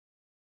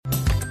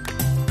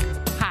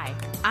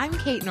I'm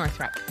Kate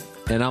Northrup.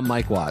 And I'm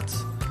Mike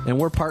Watts. And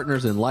we're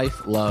partners in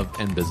life, love,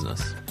 and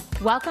business.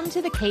 Welcome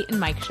to the Kate and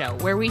Mike Show,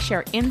 where we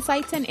share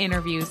insights and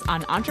interviews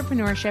on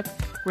entrepreneurship,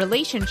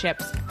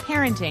 relationships,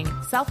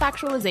 parenting,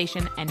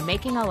 self-actualization, and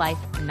making a life,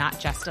 not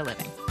just a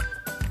living.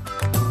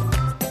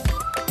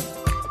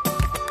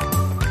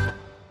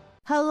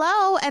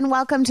 Hello, and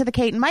welcome to the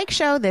Kate and Mike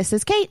Show. This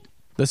is Kate.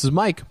 This is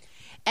Mike.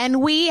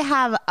 And we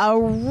have a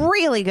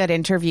really good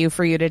interview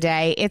for you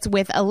today. It's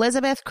with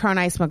Elizabeth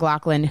Cronise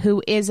McLaughlin,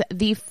 who is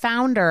the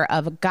founder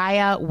of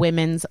Gaia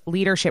Women's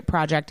Leadership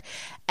Project,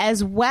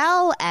 as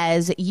well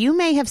as you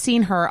may have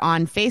seen her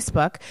on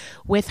Facebook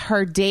with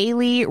her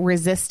daily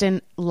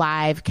Resistant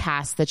live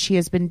cast that she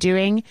has been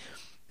doing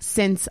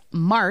since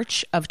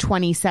March of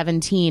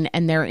 2017,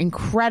 and they're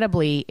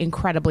incredibly,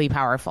 incredibly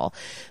powerful.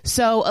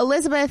 So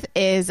Elizabeth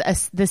is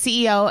the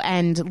CEO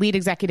and lead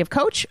executive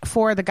coach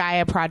for the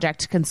Gaia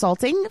Project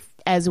Consulting,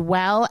 as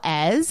well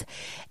as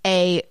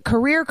a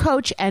career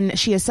coach, and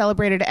she is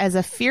celebrated as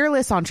a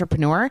fearless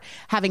entrepreneur,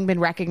 having been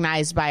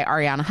recognized by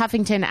Ariana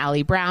Huffington,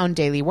 Ali Brown,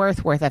 Daily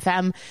Worth, Worth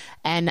FM,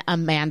 and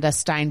Amanda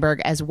Steinberg,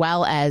 as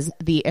well as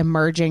the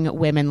Emerging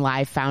Women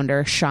Live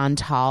founder,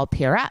 Chantal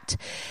Pierrette.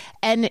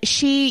 And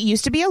she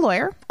used to be a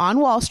lawyer on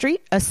Wall Street,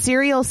 a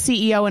serial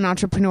CEO and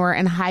entrepreneur,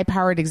 and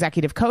high-powered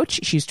executive coach.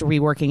 She used to be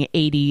working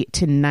 80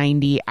 to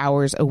 90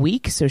 hours a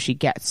week, so she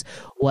gets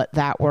what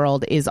that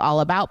world is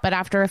all about. But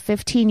after a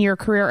 15-year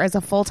career as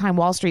a full-time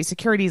Wall Street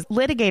securities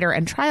litigator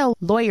and trial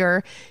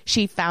lawyer,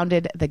 she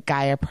founded the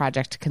Gaia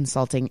Project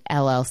Consulting,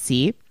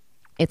 LLC.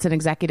 It's an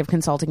executive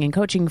consulting and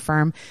coaching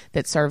firm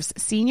that serves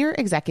senior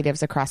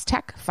executives across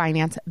tech,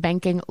 finance,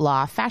 banking,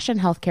 law, fashion,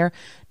 healthcare,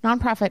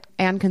 nonprofit,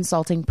 and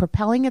consulting,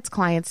 propelling its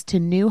clients to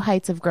new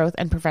heights of growth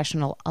and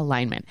professional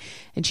alignment.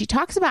 And she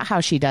talks about how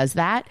she does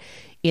that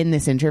in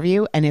this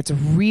interview. And it's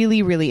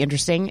really, really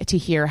interesting to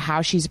hear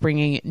how she's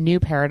bringing new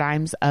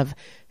paradigms of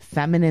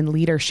feminine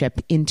leadership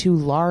into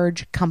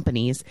large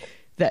companies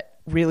that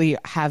really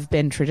have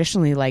been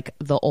traditionally like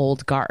the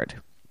old guard.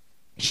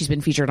 She's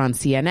been featured on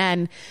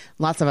CNN,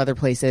 lots of other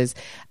places,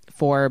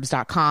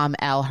 Forbes.com,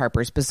 Elle,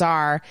 Harper's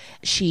Bazaar.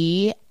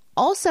 She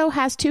also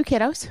has 2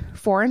 kiddos,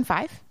 4 and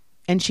 5,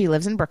 and she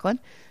lives in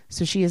Brooklyn.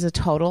 So she is a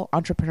total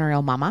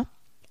entrepreneurial mama.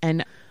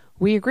 And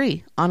we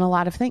agree on a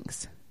lot of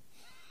things,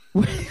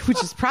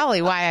 which is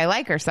probably why I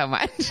like her so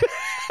much.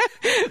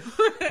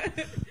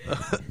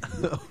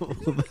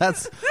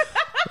 That's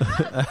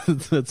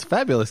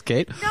fabulous,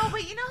 Kate. No,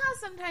 but you know how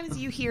sometimes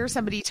you hear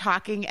somebody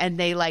talking and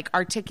they like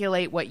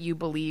articulate what you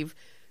believe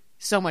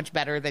so much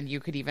better than you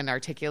could even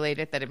articulate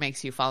it, that it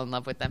makes you fall in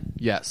love with them?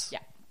 Yes.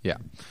 Yeah.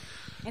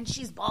 And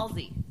she's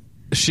ballsy.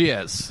 She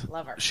is.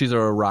 Love her. She's a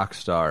rock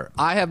star.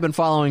 I have been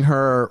following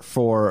her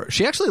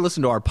she actually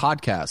listened to our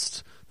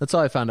podcast. That's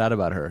how I found out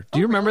about her. Do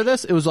you remember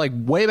this? It was like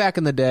way back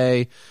in the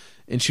day,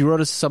 and she wrote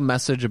us some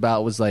message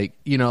about, was like,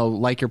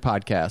 like your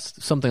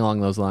podcast, something along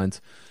those lines.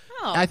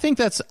 Oh. I think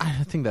that's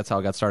how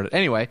it got started.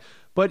 Anyway,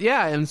 but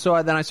yeah, and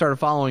so then I started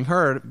following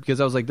her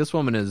because I was like, this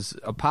woman is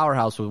a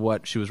powerhouse with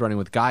what she was running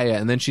with Gaia,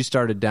 and then she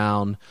started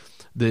down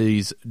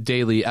these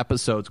daily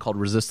episodes called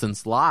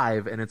Resistance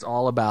Live, and it's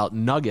all about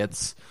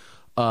nuggets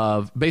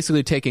of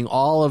basically taking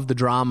all of the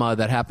drama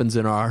that happens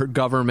in our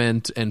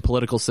government and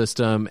political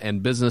system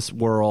and business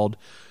world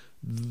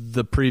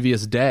the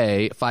previous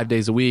day, 5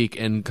 days a week,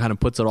 and kind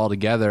of puts it all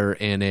together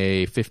in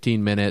a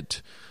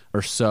 15-minute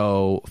or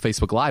so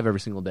Facebook Live every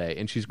single day.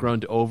 And she's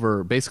grown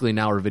to basically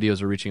now her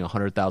videos are reaching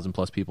 100,000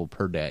 plus people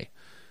per day,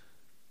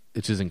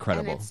 which is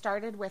incredible. And it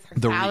started with her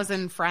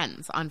 1,000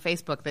 friends on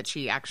Facebook that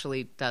she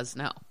actually does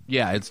know.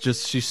 Yeah, it's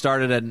just, she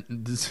started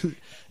and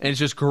it's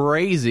just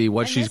crazy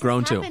what she's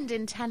grown to. It happened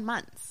in 10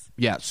 months.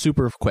 Yeah,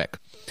 super quick.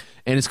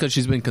 And it's because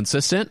she's been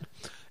consistent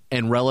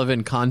and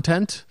relevant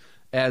content.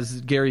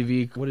 As Gary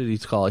Vee, what did he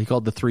call it? He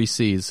called the 3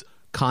 C's: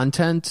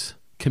 content,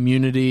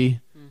 community,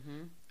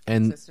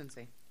 and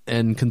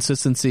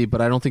consistency.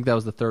 But I don't think that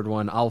was the third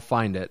one. I'll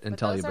find it and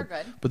tell you.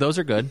 But those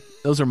are good.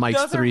 Those are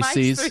Mike's 3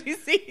 C's /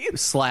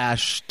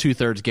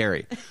 2/3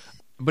 Gary.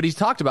 But he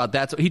talked about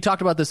that. So he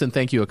talked about this in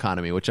Thank You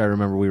Economy, which I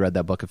remember we read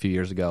that book a few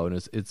years ago, and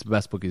it's the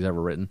best book he's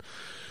ever written.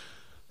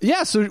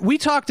 Yeah, so we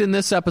talked in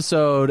this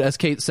episode, as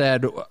Kate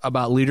said,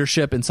 about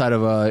leadership inside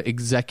of a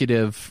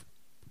executive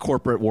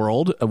corporate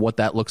world, of what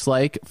that looks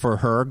like for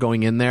her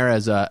going in there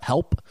as a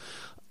help.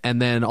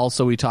 And then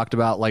also we talked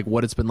about like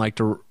what it's been like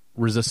to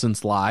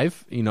Resistance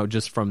Live,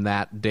 just from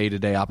that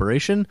day-to-day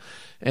operation.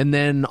 And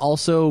then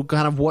also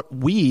kind of what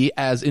we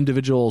as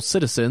individual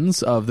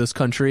citizens of this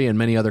country and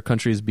many other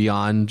countries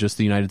beyond just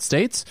the United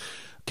States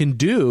can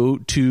do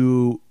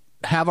to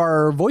have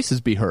our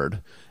voices be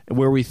heard,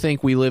 where we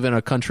think we live in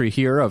a country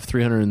here of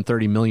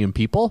 330 million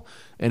people,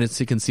 and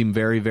it can seem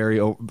very, very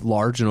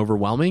large and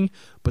overwhelming,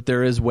 but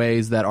there is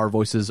ways that our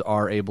voices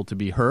are able to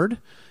be heard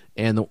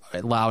and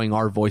allowing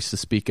our voice to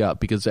speak up.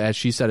 Because as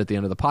she said at the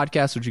end of the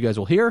podcast, which you guys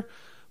will hear,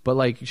 but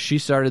like she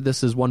started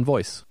this as one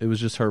voice. It was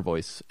just her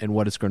voice, and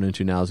what it's grown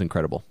into now is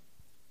incredible.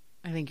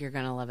 I think you're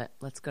going to love it.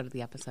 Let's go to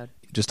the episode.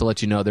 Just to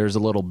let you know, there's a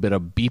little bit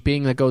of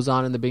beeping that goes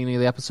on in the beginning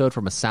of the episode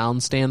from a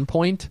sound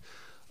standpoint.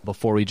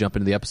 before we jump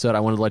into the episode, I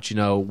wanted to let you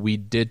know we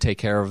did take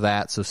care of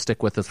that, so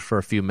stick with us for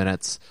a few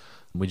minutes.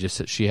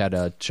 She had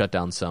to shut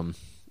down some.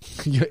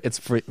 It's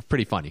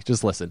pretty funny.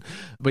 Just listen.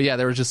 But yeah,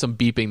 there was just some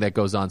beeping that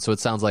goes on, so it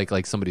sounds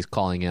like somebody's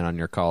calling in on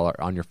your call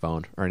or on your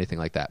phone or anything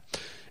like that.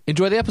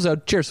 Enjoy the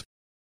episode. Cheers.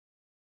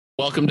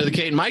 Welcome to the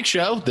Kate and Mike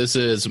Show. This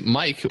is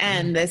Mike.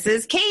 And this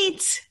is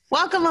Kate.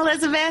 Welcome,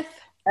 Elizabeth.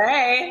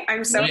 Hey,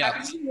 I'm so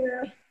happy to be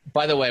here.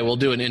 By the way, we'll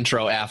do an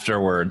intro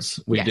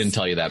afterwards. We didn't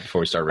tell you that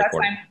before we started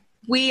recording. That's fine.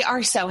 We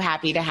are so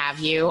happy to have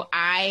you.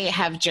 I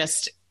have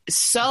just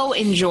so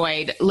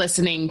enjoyed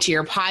listening to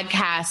your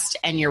podcast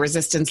and your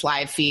Resistance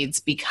Live feeds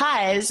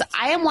because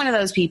I am one of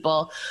those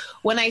people,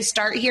 when I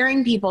start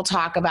hearing people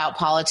talk about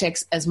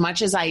politics, as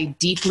much as I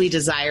deeply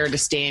desire to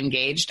stay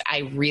engaged, I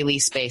really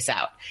space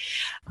out.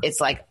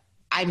 It's like,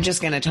 I'm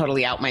just going to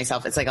totally out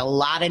myself. It's like a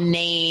lot of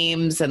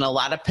names and a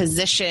lot of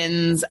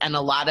positions and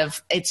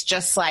it's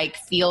just like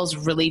feels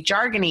really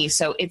jargony.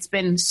 So it's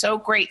been so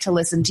great to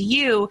listen to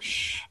you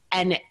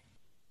and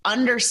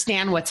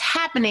understand what's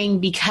happening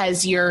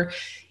because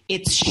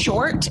it's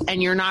short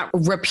and you're not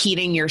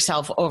repeating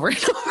yourself over and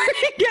over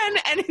again.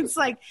 And it's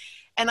like,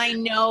 and I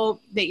know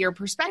that your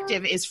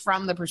perspective is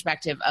from the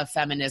perspective of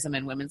feminism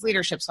and women's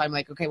leadership. So I'm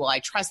like, okay, well, I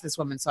trust this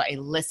woman, so I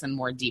listen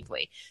more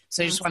deeply.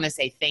 So I just want to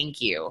say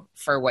thank you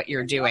for what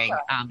you're doing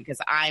because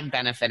I'm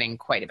benefiting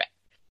quite a bit.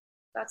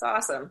 That's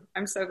awesome.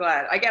 I'm so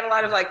glad. I get a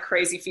lot of like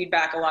crazy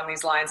feedback along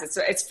these lines.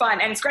 It's fun.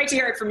 And it's great to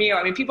hear it from you.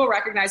 I mean, people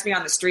recognize me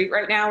on the street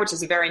right now, which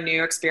is a very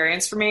new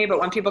experience for me.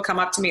 But when people come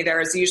up to me, there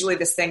is usually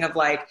this thing of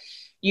like,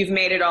 you've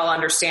made it all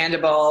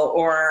understandable,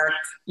 or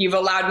you've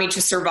allowed me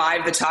to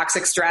survive the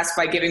toxic stress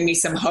by giving me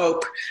some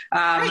hope.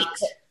 Right.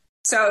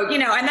 So,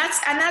 and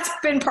that's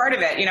been part of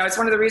it. It's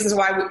one of the reasons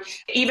why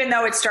even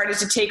though it started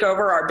to take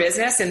over our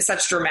business in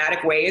such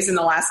dramatic ways in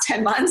the last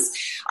 10 months,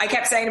 I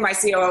kept saying to my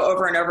COO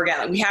over and over again,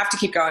 like, we have to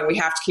keep going. We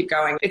have to keep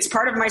going. It's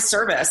part of my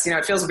service.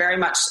 It feels very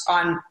much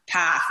on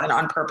path and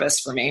on purpose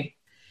for me.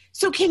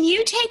 So can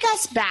you take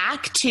us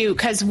back to,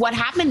 because what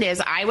happened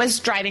is I was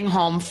driving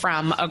home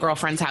from a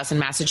girlfriend's house in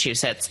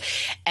Massachusetts,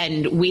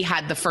 and we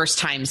had the first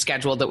time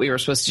scheduled that we were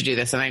supposed to do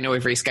this. And I know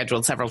we've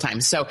rescheduled several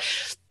times. So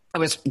I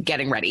was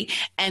getting ready.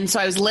 And so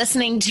I was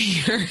listening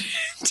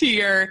to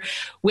your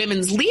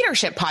women's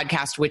leadership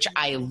podcast, which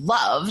I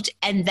loved.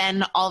 And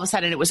then all of a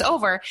sudden it was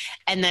over.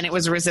 And then it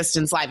was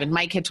Resistance Live. And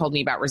Mike had told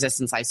me about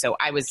Resistance Live. So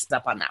I was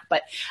up on that.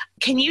 But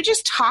can you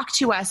just talk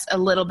to us a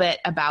little bit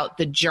about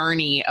the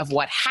journey of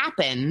what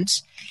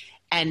happened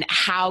and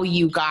how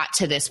you got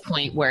to this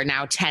point where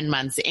now 10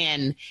 months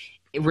in,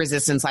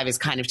 Resistance Live is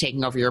kind of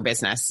taking over your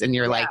business and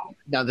you're like,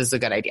 no, this is a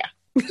good idea.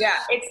 Yeah,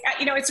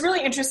 it's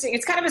really interesting.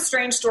 It's kind of a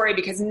strange story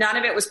because none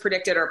of it was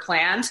predicted or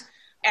planned.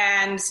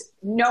 And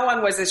no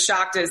one was as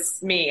shocked as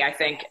me, I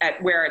think,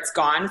 at where it's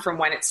gone from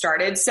when it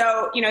started.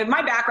 So,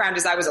 my background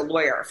is I was a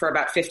lawyer for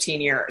about 15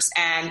 years.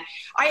 And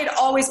I had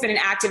always been an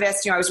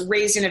activist. I was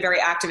raised in a very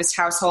activist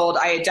household.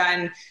 I had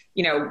done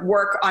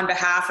work on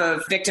behalf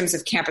of victims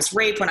of campus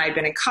rape when I'd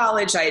been in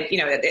college.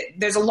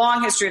 There's a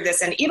long history of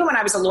this. And even when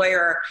I was a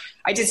lawyer,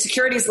 I did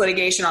securities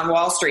litigation on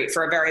Wall Street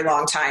for a very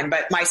long time.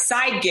 But my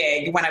side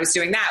gig when I was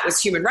doing that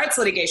was human rights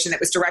litigation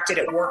that was directed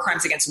at war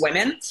crimes against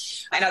women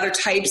and other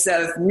types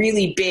of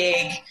really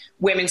big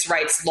women's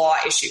rights law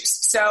issues.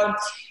 So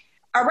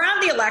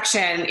around the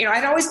election,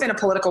 I'd always been a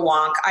political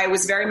wonk. I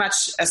was very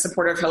much a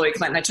supporter of Hillary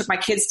Clinton. I took my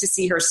kids to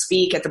see her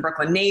speak at the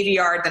Brooklyn Navy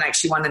Yard the night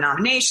she won the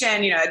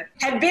nomination.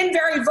 Had been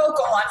very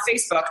vocal on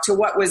Facebook to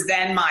what was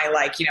then my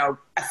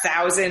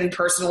 1,000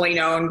 personally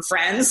known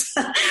friends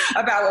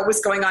about what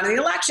was going on in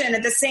the election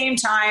at the same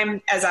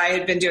time as I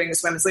had been doing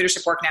this women's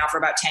leadership work now for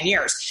about 10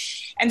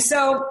 years. And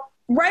so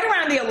right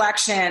around the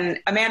election,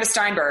 Amanda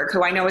Steinberg,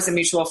 who I know is a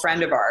mutual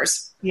friend of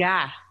ours,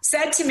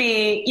 said to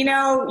me, you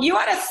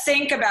ought to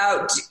think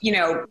about,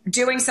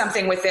 doing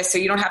something with this so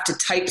you don't have to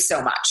type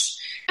so much.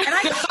 And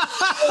I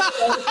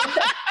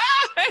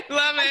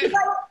love it.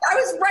 I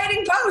was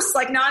writing posts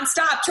like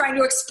nonstop trying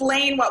to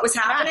explain what was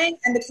happening.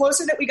 And the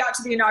closer that we got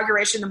to the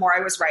inauguration, the more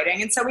I was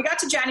writing. And so we got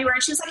to January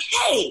and she was like,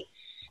 hey,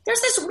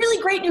 there's this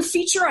really great new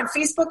feature on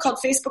Facebook called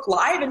Facebook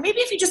Live. And maybe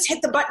if you just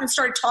hit the button and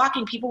started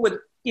talking, people would,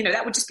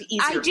 that would just be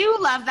easier. I do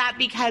love that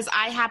because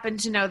I happen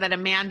to know that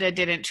Amanda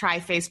didn't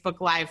try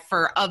Facebook Live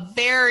for a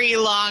very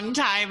long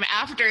time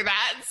after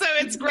that. So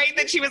it's great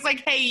that she was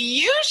like, hey,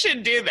 you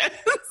should do this.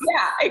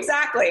 Yeah,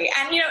 exactly.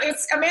 And,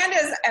 it's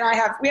Amanda's and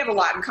we have a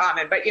lot in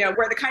common, but,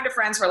 we're the kind of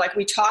friends where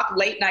we talk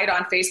late night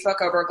on Facebook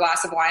over a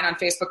glass of wine on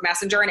Facebook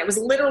Messenger. And it was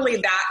literally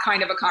that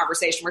kind of a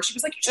conversation where she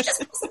was like, you should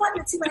just press the button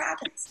and see what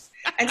happens.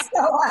 And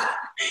so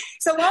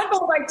lo and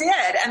behold, I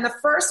did. And the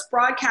first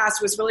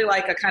broadcast was really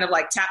like a kind of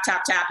tap,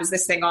 tap, tap, is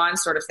this thing on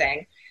sort of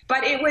thing.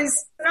 But it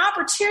was an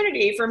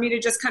opportunity for me to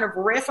just kind of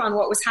riff on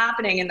what was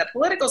happening in the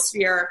political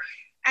sphere.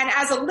 And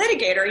as a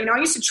litigator, I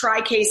used to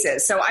try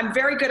cases. So I'm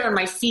very good on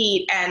my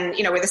feet and,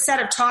 with a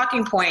set of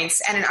talking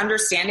points and an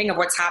understanding of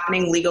what's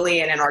happening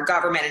legally and in our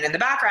government and in the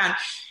background,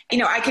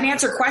 I can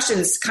answer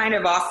questions kind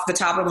of off the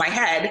top of my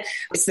head.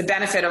 It's the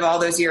benefit of all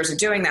those years of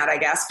doing that, I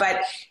guess.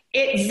 But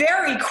it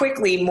very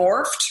quickly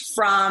morphed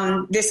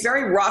from this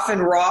very rough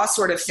and raw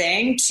sort of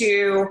thing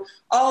to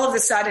all of a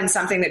sudden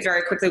something that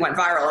very quickly went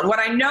viral. And what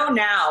I know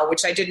now,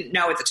 which I didn't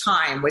know at the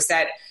time, was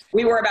that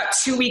we were about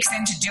 2 weeks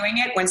into doing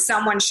it when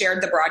someone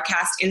shared the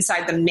broadcast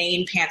inside the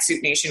main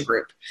Pantsuit Nation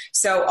group.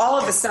 So all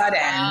of a sudden,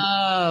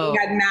 we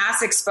had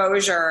mass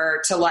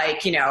exposure to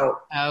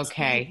 4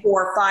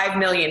 or 5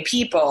 million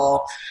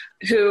people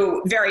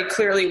who very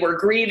clearly were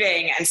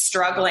grieving and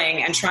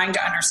struggling and trying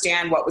to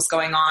understand what was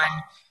going on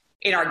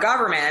in our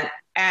government.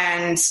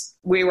 And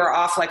we were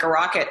off like a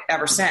rocket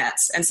ever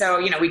since. And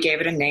so, we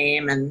gave it a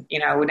name, and,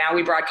 now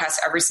we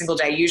broadcast every single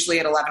day, usually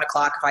at 11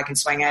 o'clock if I can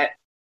swing it.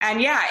 And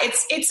yeah,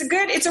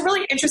 it's a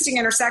really interesting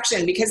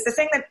intersection, because the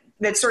thing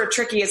that's sort of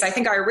tricky is I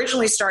think I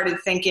originally started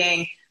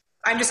thinking,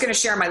 I'm just going to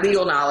share my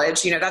legal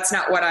knowledge. That's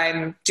not what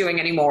I'm doing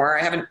anymore.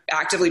 I haven't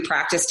actively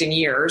practiced in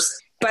years,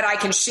 but I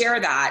can share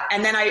that.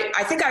 And then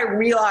I think I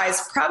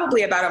realized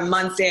probably about a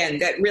month in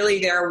that really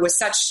there was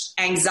such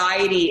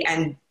anxiety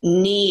and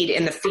need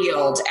in the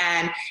field.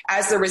 And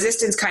as the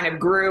resistance kind of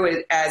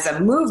grew as a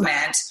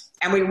movement,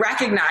 and we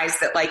recognized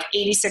that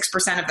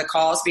 86% of the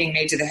calls being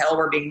made to the Hill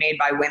were being made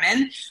by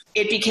women,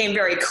 it became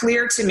very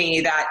clear to me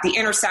that the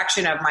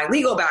intersection of my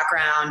legal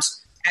background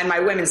and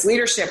my women's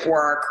leadership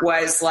work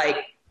was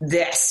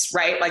this,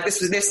 right?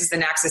 This is the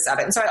nexus of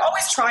it. And so I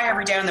always try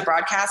every day on the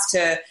broadcast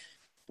to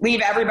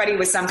leave everybody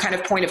with some kind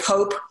of point of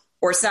hope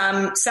or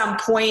some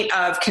point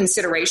of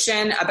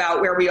consideration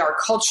about where we are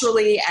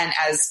culturally and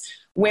as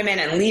women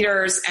and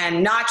leaders,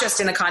 and not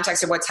just in the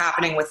context of what's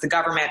happening with the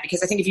government,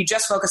 because I think if you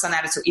just focus on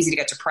that, it's so easy to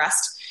get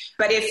depressed.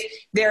 But if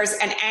there's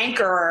an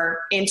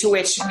anchor into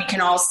which we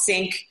can all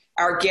sink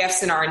our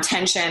gifts and our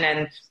intention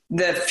and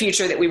the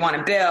future that we want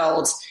to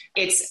build,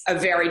 it's a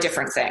very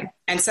different thing.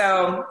 And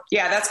so,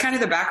 yeah, that's kind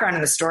of the background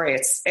in the story.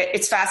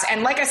 It's fast.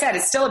 And like I said,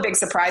 it's still a big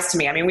surprise to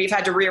me. I mean, we've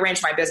had to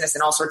rearrange my business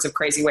in all sorts of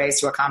crazy ways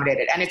to accommodate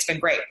it. And it's been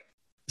great.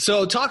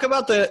 So talk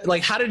about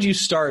how did you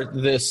start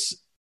this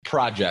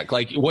project?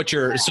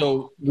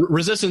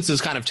 Resistance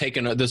has kind of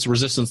taken, this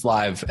Resistance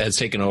Live has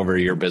taken over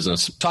your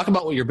business. Talk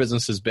about what your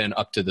business has been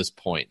up to this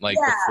point.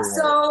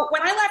 So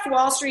when I left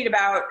Wall Street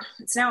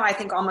it's now I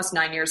think almost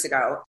 9 years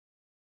ago,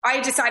 I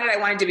decided I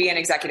wanted to be an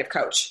executive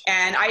coach.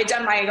 And I had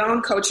done my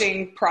own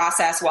coaching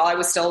process while I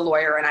was still a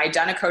lawyer, and I had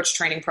done a coach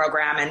training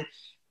program, and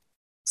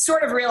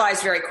sort of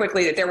realized very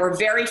quickly that there were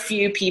very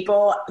few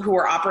people who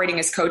were operating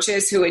as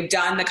coaches who had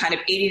done the kind of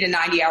 80 to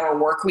 90 hour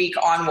work week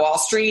on Wall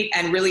Street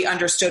and really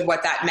understood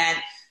what that meant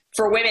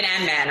for women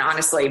and men,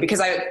 honestly, because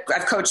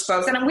I've coached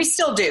both, and we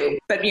still do,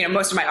 but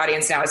most of my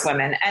audience now is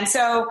women. And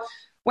so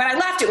when I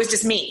left, it was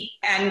just me.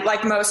 And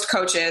like most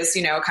coaches,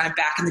 kind of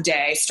back in the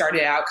day,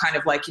 started out kind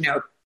of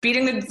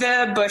beating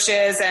the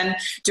bushes and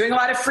doing a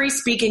lot of free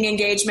speaking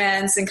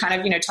engagements and kind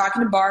of,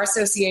 talking to bar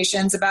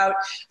associations about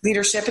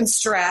leadership and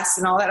stress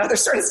and all that other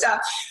sort of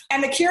stuff.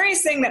 And the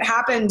curious thing that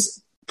happened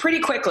pretty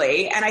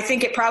quickly, and I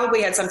think it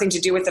probably had something to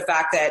do with the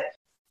fact that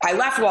I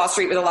left Wall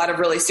Street with a lot of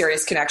really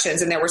serious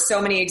connections, and there were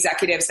so many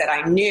executives that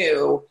I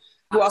knew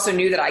who also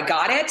knew that I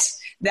got it,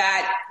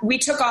 that we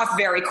took off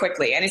very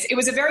quickly. And it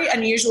was a very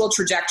unusual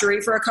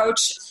trajectory for a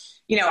coach.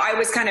 I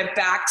was kind of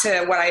back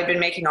to what I had been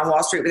making on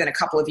Wall Street within a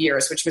couple of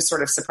years, which was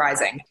sort of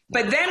surprising.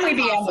 But then we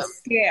began to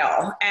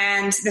scale,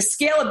 and the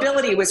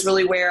scalability was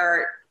really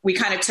where we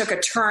kind of took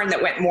a turn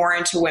that went more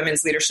into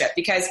women's leadership,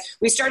 because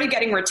we started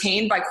getting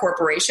retained by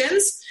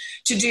corporations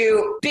to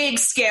do big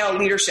scale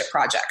leadership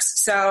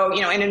projects. So,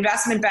 an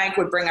investment bank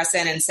would bring us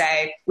in and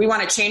say, we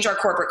want to change our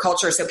corporate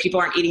culture so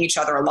people aren't eating each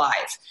other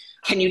alive.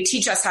 Can you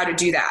teach us how to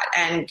do that?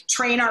 And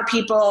train our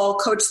people,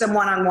 coach them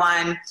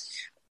one-on-one.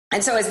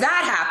 And so as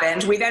that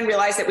happened, we then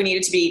realized that we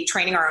needed to be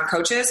training our own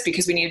coaches,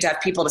 because we needed to have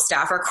people to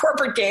staff our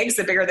corporate gigs,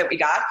 the bigger that we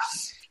got.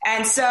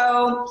 And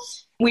so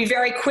we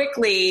very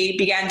quickly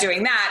began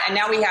doing that. And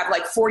now we have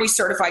 40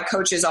 certified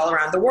coaches all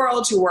around the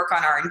world who work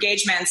on our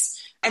engagements.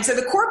 And so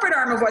the corporate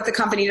arm of what the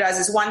company does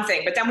is one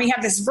thing, but then we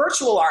have this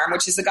virtual arm,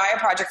 which is the Gaia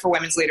Project for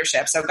Women's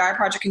Leadership. So Gaia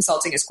Project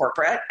Consulting is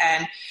corporate,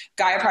 and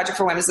Gaia Project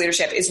for Women's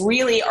Leadership is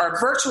really our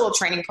virtual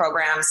training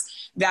programs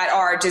that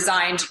are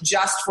designed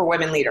just for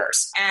women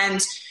leaders.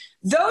 And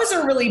those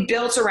are really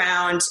built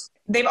around,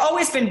 they've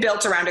always been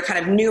built around a kind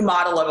of new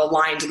model of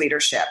aligned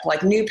leadership,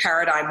 new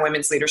paradigm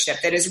women's leadership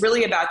that is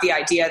really about the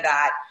idea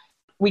that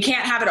we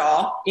can't have it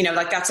all.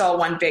 That's all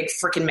one big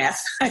freaking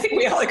myth. I think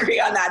we all agree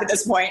on that at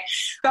this point.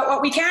 But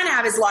what we can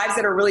have is lives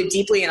that are really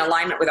deeply in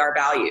alignment with our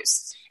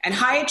values. And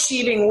high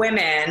achieving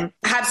women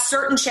have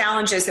certain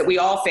challenges that we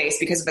all face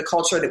because of the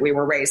culture that we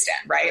were raised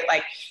in, right?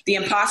 The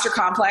imposter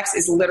complex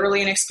is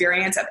literally an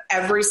experience of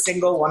every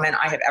single woman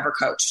I have ever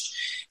coached.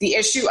 The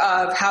issue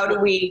of how do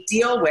we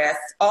deal with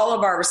all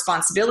of our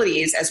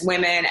responsibilities as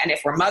women, and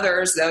if we're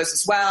mothers, those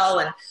as well,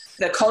 and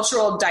the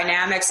cultural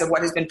dynamics of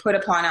what has been put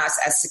upon us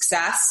as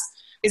success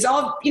is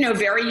all,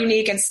 very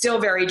unique and still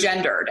very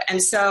gendered.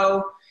 And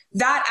so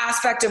that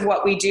aspect of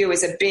what we do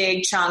is a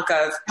big chunk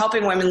of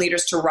helping women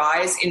leaders to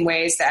rise in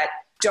ways that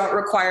don't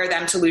require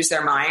them to lose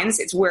their minds.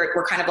 It's where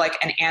we're kind of like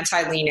an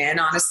anti-lean in,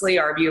 honestly.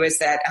 Our view is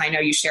that, and I know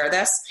you share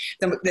this,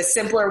 the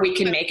simpler we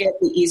can make it,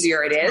 the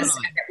easier it is.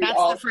 Totally.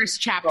 That's the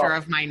first chapter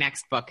of my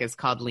next book is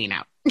called Lean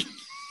Out.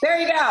 There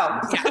you go.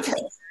 Yeah.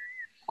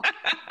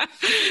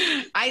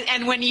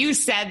 And when you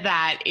said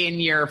that in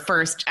your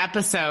first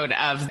episode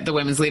of the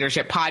Women's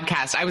Leadership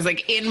Podcast, I was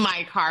like in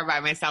my car by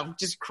myself,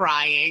 just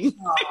crying.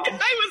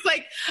 I was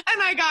like,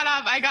 and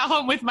I got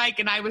home with Mike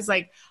and I was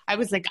like,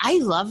 I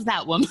love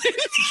that woman.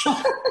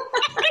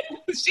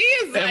 She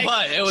is like,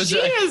 I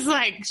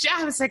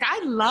was like,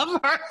 I love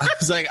her. I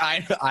was like,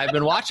 I've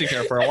been watching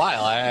her for a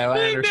while.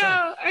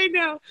 I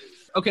know.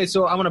 Okay,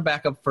 so I want to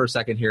back up for a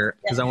second here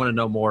because I want to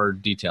know more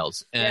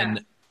details.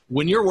 And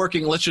when you're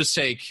working, let's just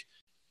take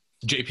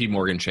JP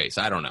Morgan Chase.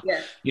 I don't know.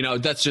 Yeah. You know,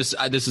 that's just,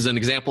 this is an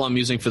example I'm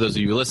using for those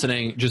of you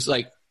listening. Just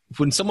like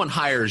when someone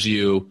hires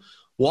you,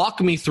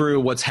 walk me through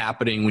what's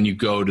happening when you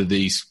go to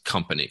these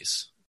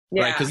companies,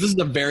 right? Because this is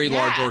a very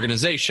large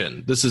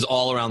organization. This is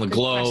all around the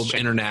globe,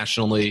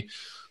 internationally.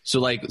 So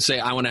like, say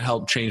I want to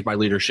help change my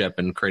leadership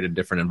and create a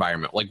different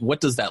environment. Like, what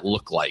does that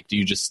look like? Do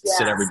you just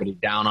sit everybody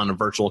down on a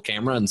virtual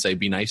camera and say,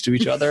 be nice to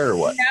each other or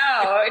what?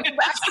 No, I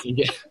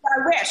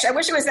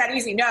wish it was that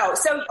easy. No.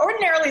 So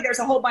ordinarily there's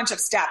a whole bunch of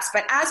steps,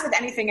 but as with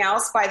anything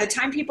else, by the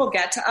time people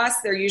get to us,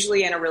 they're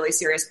usually in a really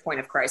serious point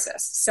of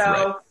crisis.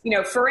 So, you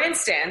know, for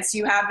instance,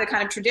 you have the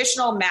kind of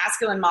traditional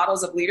masculine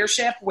models of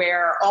leadership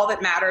where all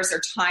that matters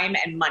are time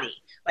and money.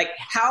 Like,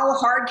 how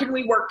hard can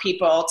we work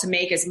people to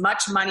make as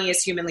much money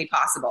as humanly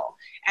possible?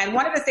 And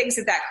one of the things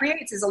that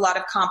creates is a lot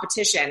of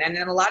competition. And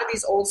in a lot of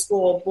these old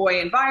school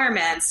boy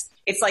environments,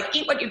 it's like,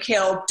 eat what you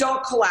kill,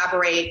 don't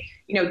collaborate,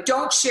 you know,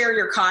 don't share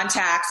your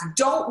contacts,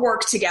 don't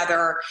work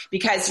together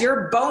because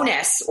your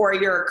bonus or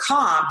your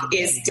comp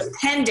is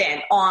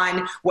dependent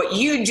on what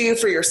you do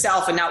for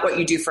yourself and not what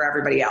you do for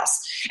everybody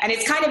else. And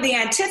it's kind of the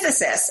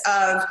antithesis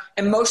of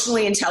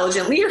emotionally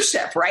intelligent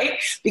leadership, right?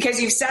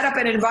 Because you've set up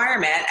an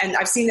environment, and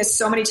I've seen this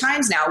so many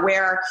times now,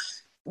 where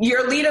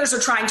your leaders are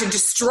trying to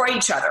destroy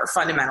each other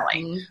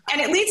fundamentally. And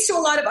it leads to a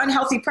lot of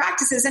unhealthy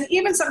practices and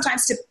even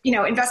sometimes to, you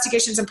know,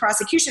 investigations and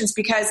prosecutions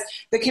because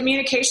the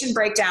communication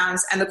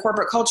breakdowns and the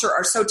corporate culture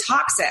are so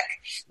toxic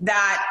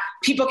that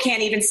people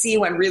can't even see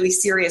when really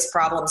serious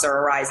problems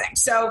are arising.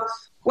 So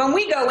when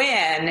we go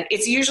in,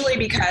 it's usually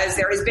because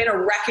there has been a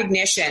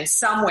recognition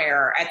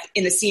somewhere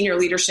in the senior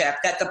leadership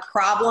that the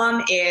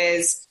problem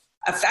is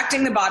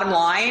affecting the bottom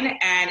line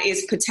and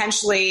is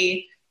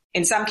potentially,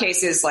 in some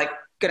cases, like,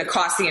 going to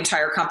cost the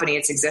entire company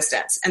its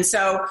existence. And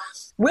so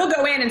we'll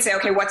go in and say,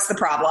 okay, what's the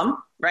problem,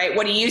 right?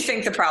 What do you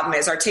think the problem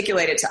is?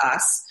 Articulate it to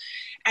us.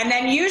 And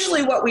then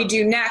usually what we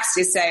do next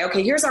is say,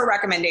 okay, here's our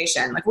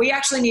recommendation. Like, we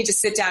actually need to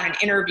sit down and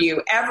interview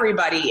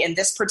everybody in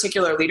this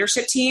particular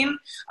leadership team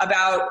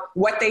about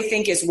what they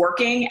think is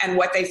working and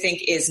what they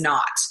think is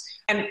not.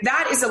 And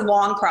that is a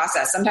long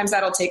process. Sometimes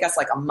that'll take us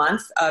like a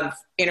month of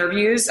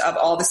interviews of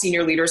all the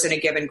senior leaders in a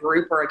given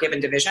group or a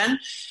given division.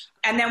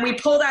 And then we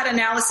pull that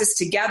analysis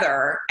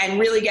together and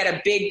really get a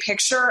big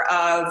picture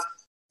of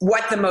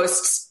what the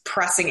most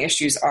pressing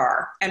issues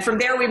are. And from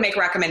there, we make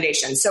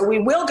recommendations. So we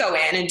will go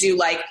in and do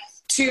like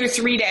 2 to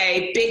 3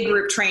 day big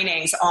group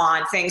trainings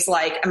on things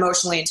like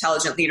emotionally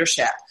intelligent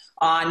leadership,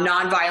 on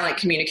nonviolent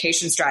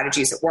communication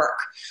strategies at work,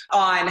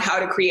 on how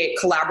to create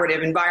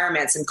collaborative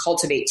environments and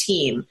cultivate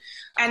team.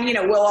 And, you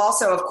know, we'll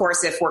also, of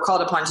course, if we're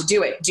called upon to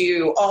do it,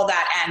 do all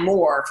that and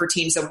more for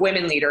teams of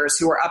women leaders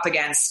who are up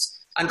against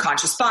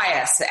unconscious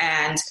bias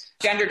and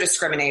gender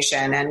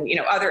discrimination and, you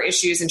know, other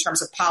issues in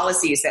terms of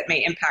policies that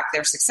may impact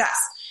their success.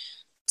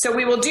 So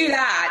we will do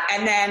that.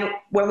 And then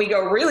when we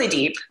go really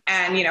deep,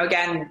 and, you know,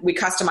 again, we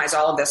customize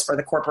all of this for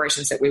the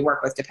corporations that we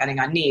work with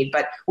depending on need,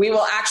 but we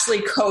will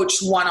actually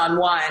coach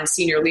one-on-one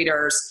senior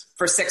leaders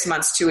for 6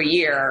 months to a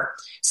year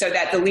so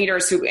that the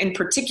leaders who in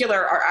particular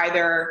are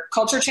either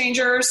culture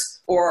changers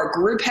or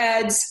group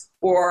heads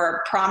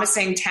or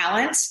promising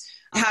talent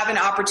have an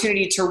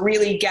opportunity to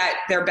really get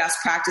their best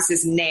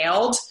practices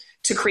nailed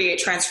to create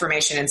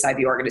transformation inside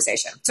the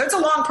organization. So it's a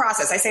long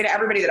process. I say to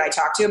everybody that I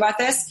talk to about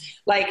this,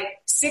 like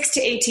 6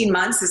 to 18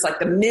 months is like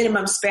the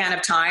minimum span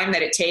of time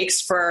that it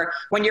takes for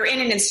when you're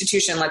in an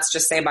institution, let's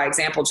just say by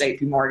example,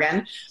 JP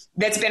Morgan,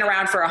 that's been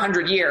around for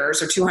 100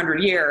 years or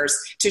 200 years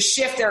to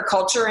shift their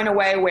culture in a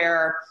way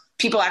where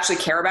people actually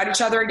care about each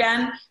other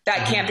again.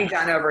 That can't be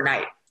done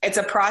overnight. It's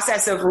a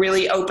process of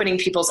really opening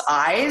people's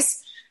eyes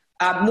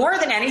more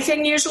than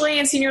anything, usually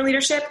in senior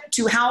leadership,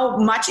 to how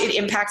much it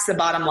impacts the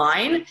bottom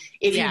line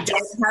if you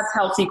don't have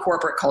healthy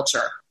corporate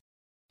culture.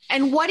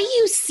 And what do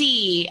you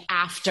see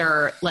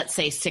after, let's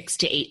say, 6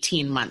 to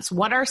 18 months?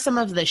 What are some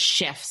of the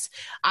shifts?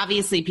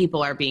 Obviously,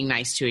 people are being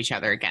nice to each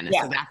other again.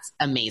 So that's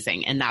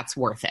amazing and that's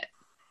worth it.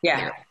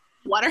 Yeah.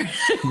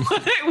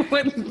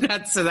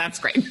 That's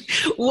great.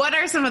 What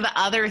are some of the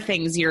other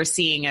things you're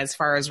seeing as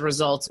far as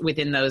results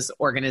within those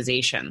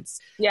organizations?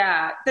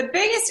 Yeah, the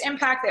biggest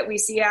impact that we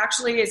see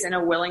actually is in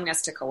a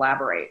willingness to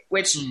collaborate,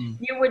 which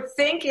you would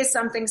think is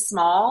something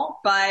small,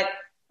 but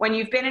when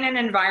you've been in an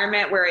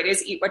environment where it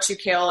is eat what you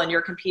kill and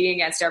you're competing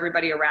against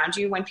everybody around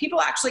you, when people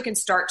actually can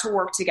start to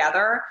work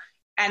together,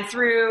 and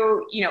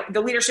through,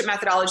 the leadership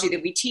methodology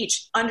that we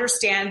teach,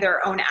 understand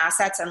their own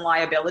assets and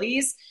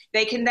liabilities,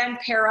 they can then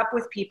pair up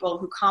with people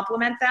who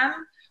complement them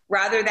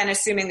rather than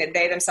assuming that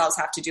they themselves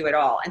have to do it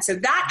all. And so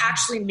that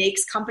actually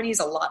makes companies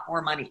a lot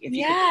more money. If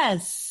you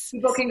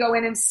people can go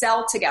in and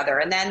sell together.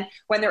 And then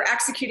when they're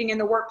executing in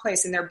the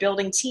workplace and they're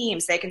building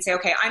teams, they can say,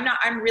 okay,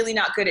 I'm really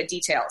not good at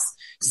details.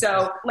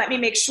 So let me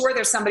make sure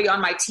there's somebody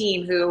on my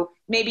team who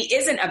maybe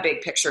isn't a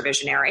big picture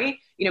visionary,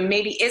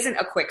 maybe isn't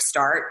a quick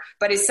start,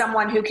 but is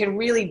someone who can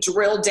really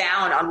drill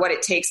down on what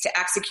it takes to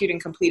execute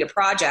and complete a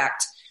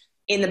project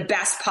in the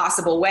best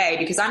possible way,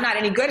 because I'm not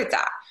any good at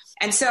that.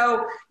 And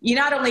so you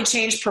not only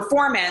change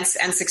performance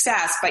and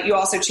success, but you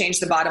also change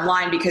the bottom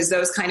line, because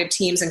those kind of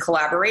teams and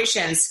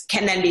collaborations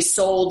can then be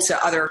sold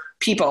to other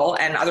people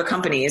and other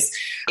companies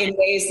in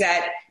ways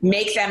that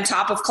make them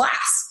top of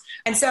class.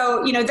 And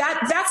so,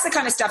 that's the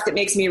kind of stuff that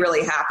makes me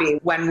really happy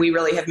when we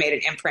really have made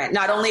an imprint.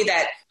 Not only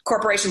that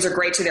corporations are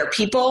great to their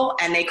people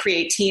and they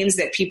create teams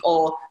that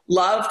people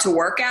love to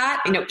work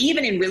at,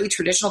 even in really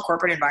traditional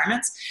corporate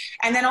environments.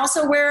 And then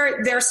also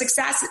where their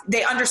success,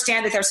 they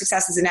understand that their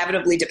success is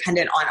inevitably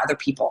dependent on other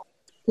people.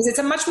 Because it's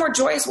a much more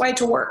joyous way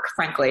to work,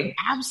 frankly.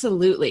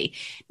 Absolutely.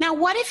 Now,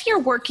 what if you're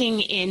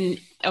working in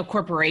a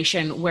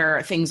corporation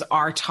where things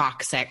are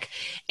toxic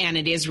and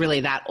it is really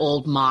that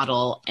old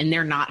model and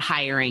they're not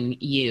hiring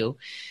you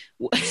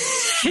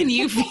and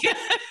you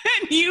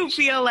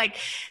feel like,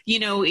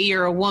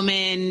 you're a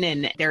woman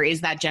and there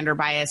is that gender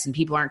bias and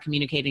people aren't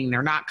communicating,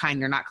 they're not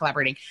kind, they're not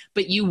collaborating,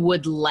 but you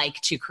would like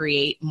to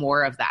create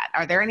more of that.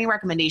 Are there any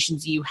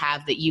recommendations you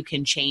have that you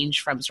can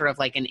change from sort of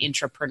like an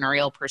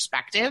entrepreneurial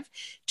perspective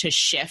to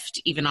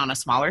shift even on a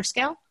smaller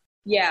scale?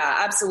 Yeah,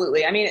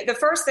 absolutely. I mean, the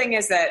first thing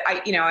is that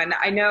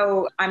I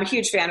know I'm a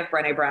huge fan of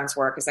Brené Brown's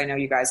work, as I know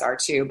you guys are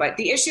too, but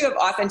the issue of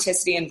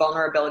authenticity and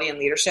vulnerability in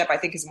leadership, I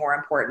think, is more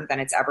important than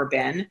it's ever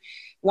been.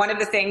 One of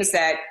the things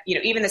that,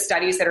 even the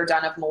studies that are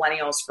done of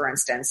millennials, for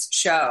instance,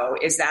 show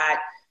is that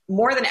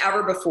more than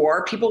ever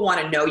before, people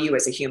want to know you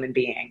as a human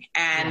being.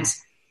 And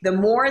the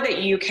more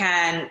that you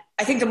can,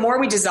 I think the more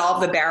we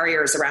dissolve the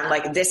barriers around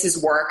like, this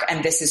is work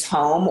and this is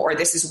home, or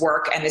this is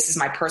work and this is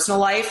my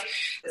personal life.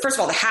 First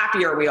of all, the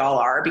happier we all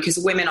are, because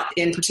women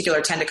in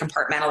particular tend to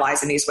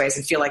compartmentalize in these ways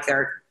and feel like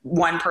they're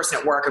one person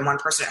at work and one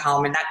person at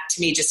home. And that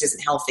to me just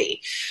isn't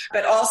healthy.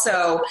 But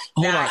also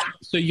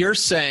So you're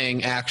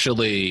saying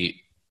actually,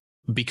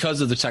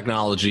 because of the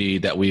technology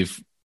that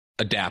we've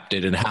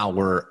adapted and how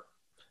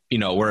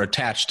we're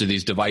attached to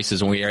these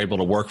devices and we are able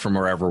to work from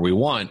wherever we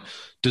want,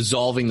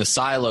 dissolving the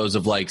silos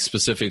of like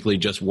specifically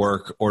just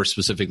work or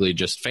specifically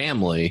just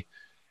family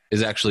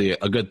is actually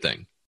a good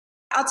thing.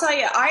 I'll tell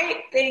you,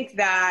 I think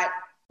that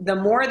the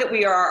more that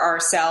we are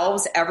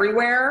ourselves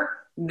everywhere,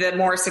 the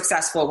more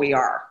successful we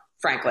are,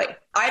 frankly.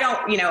 I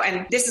don't,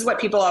 and this is what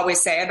people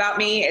always say about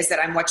me, is that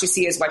I'm what you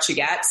see is what you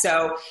get.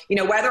 So,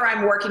 whether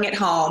I'm working at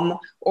home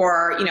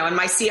or, and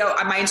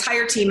my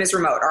entire team is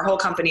remote. Our whole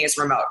company is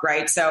remote,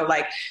 right? So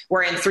like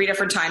we're in 3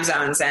 different time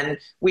zones and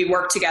we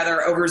work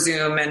together over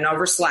Zoom and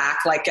over Slack,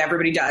 like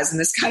everybody does in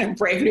this kind of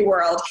brave new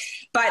world.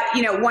 But,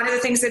 one of the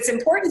things that's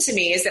important to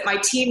me is that my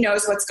team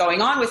knows what's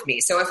going on with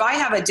me. So if I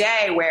have a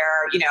day where,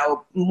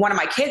 one of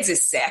my kids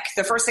is sick,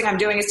 the first thing I'm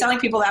doing is telling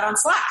people that on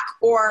Slack.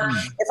 Or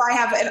if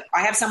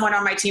I have someone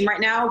on my team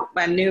right now,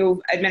 a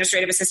new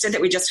administrative assistant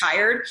that we just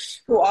hired,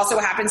 who also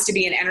happens to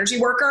be an energy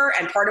worker.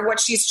 And part of what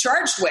she's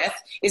charged with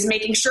is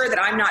making sure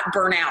that I'm not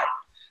burnt out.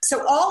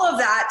 So all of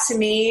that to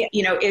me,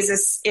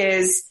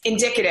 is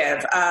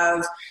indicative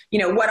of,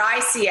 what I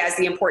see as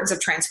the importance of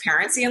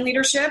transparency in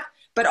leadership,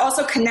 but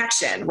also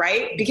connection,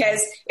 right?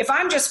 Because if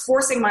I'm just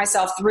forcing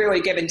myself through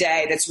a given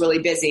day that's really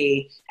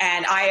busy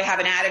and I have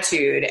an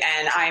attitude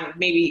and I'm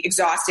maybe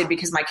exhausted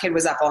because my kid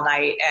was up all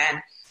night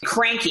and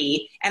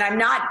cranky, and I'm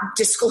not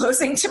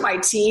disclosing to my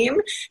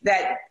team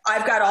that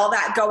I've got all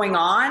that going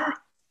on,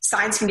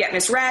 signs can get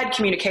misread,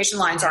 communication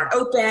lines aren't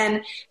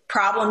open,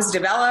 problems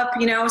develop,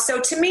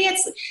 So to me,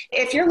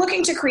 if you're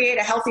looking to create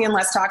a healthy and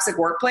less toxic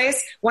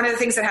workplace, one of the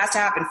things that has to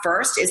happen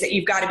first is that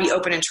you've got to be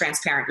open and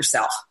transparent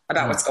yourself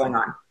about what's going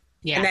on.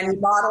 Yeah. And then you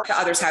model to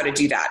others how to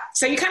do that.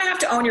 So you kind of have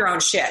to own your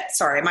own shit.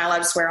 Sorry, am I allowed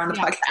to swear on the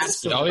podcast?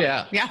 Absolutely. Oh,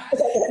 yeah. Yeah.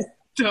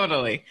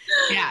 Totally.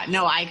 Yeah,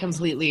 no, I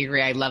completely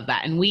agree. I love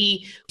that. And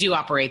we do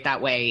operate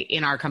that way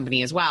in our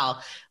company as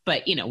well.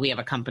 But, we have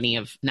a company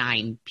of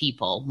 9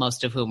 people,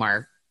 most of whom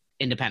are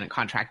independent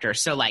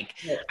contractors. So like,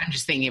 I'm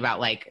just thinking about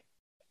like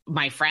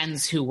my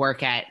friends who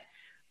work at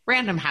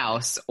Random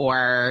House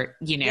or,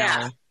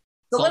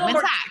 Goldman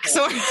Sachs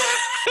or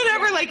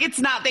whatever. Like, it's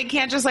not, they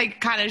can't just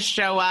like kind of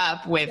show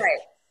up with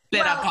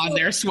up on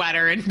their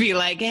sweater and be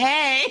like,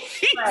 hey.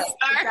 Right,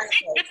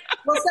 exactly.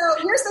 Well,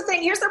 so here's the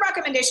thing. Here's the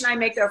recommendation I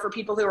make, though, for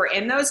people who are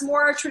in those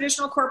more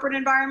traditional corporate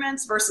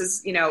environments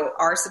versus,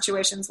 our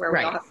situations where we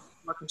all have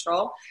more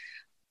control.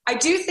 I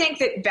do think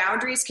that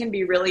boundaries can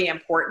be really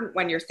important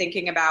when you're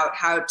thinking about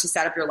how to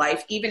set up your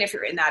life, even if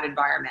you're in that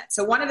environment.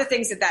 So one of the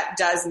things that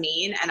does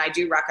mean, and I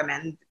do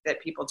recommend that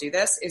people do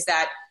this, is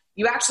that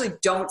you actually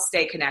don't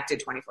stay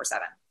connected 24/7.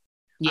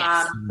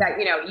 Yes.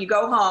 That, you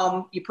go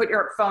home, you put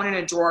your phone in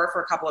a drawer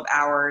for a couple of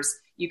hours,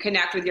 you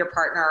connect with your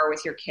partner or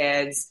with your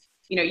kids.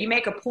 You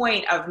make a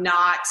point of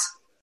not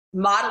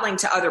modeling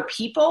to other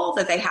people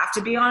that they have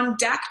to be on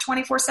deck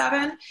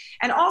 24/7.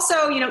 And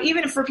also,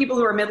 even for people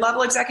who are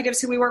mid-level executives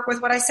who we work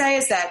with, what I say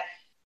is that,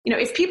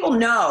 if people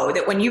know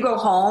that when you go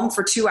home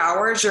for 2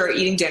 hours, you're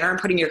eating dinner and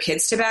putting your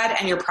kids to bed,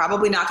 and you're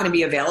probably not going to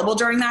be available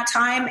during that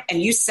time,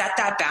 and you set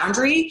that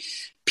boundary,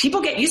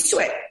 people get used to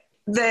it.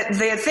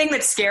 The thing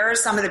that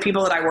scares some of the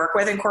people that I work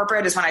with in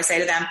corporate is when I say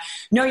to them,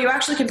 no, you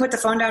actually can put the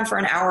phone down for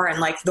an hour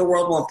and the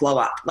world won't blow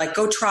up.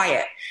 Go try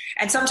it.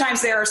 And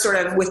sometimes there are sort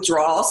of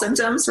withdrawal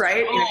symptoms,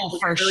 right? Oh,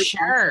 for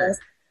sure.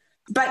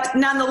 But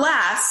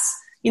nonetheless,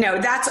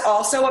 that's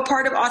also a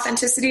part of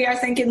authenticity, I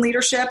think, in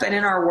leadership and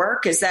in our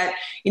work is that,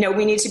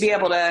 we need to be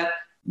able to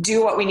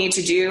do what we need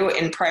to do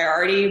in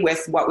priority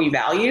with what we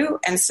value.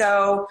 And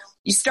so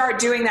you start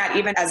doing that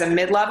even as a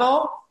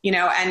mid-level,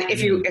 and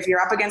if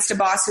you're up against a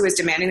boss who is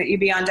demanding that you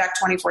be on deck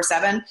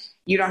 24/7,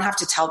 you don't have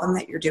to tell them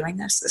that you're doing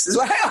this. This is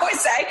what I always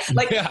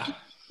say,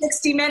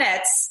 60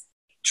 minutes,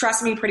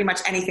 trust me, pretty much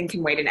anything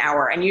can wait an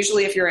hour. And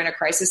usually if you're in a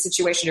crisis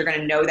situation, you're going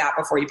to know that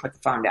before you put the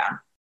phone down.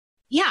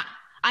 Yeah.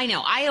 I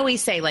know. I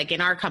always say, in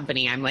our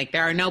company, I'm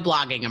there are no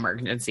blogging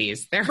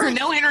emergencies. There are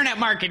no internet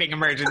marketing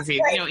emergencies.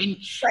 Right.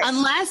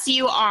 Unless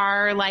you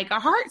are a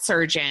heart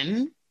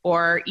surgeon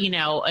or, an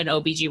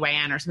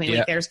OBGYN or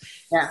something there's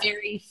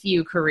very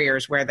few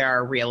careers where there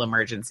are real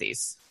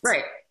emergencies.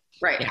 Right.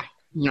 Yeah.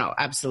 No,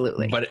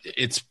 absolutely. But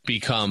it's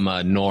become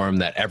a norm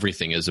that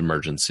everything is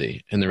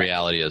emergency. And the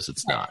reality is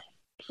it's not.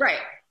 Right.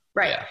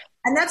 Yeah.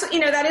 And that's,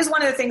 that is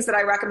one of the things that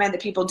I recommend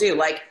that people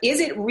do. Is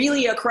it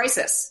really a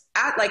crisis?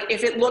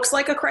 If it looks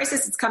like a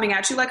crisis, it's coming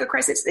at you like a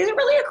crisis. Is it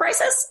really a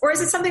crisis? Or is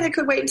it something that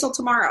could wait until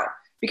tomorrow?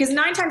 Because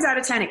 9 times out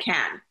of 10, it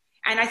can.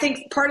 And I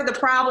think part of the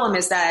problem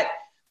is that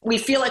we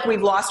feel like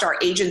we've lost our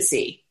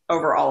agency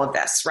over all of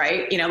this,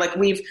 right?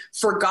 We've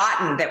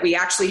forgotten that we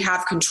actually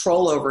have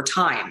control over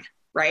time,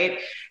 right?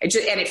 And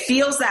it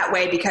feels that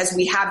way because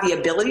we have the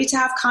ability to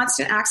have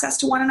constant access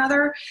to one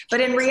another.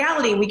 But in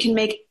reality, we can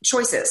make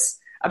choices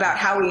about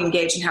how we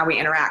engage and how we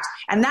interact.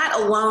 And that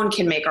alone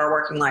can make our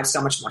working lives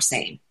so much more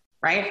sane,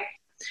 right?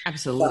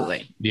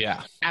 Absolutely.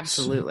 Yeah.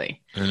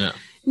 Absolutely. I know.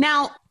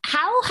 Now,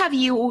 how have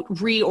you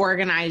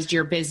reorganized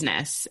your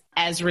business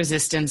as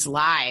Resistance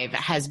Live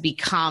has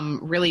become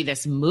really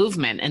this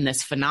movement and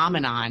this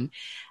phenomenon?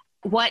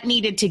 What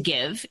needed to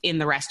give in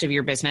the rest of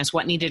your business?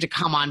 What needed to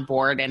come on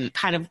board? And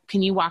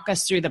can you walk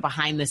us through the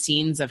behind the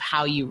scenes of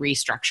how you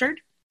restructured?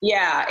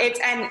 Yeah,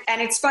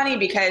 it's funny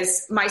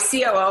because my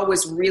COO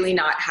was really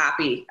not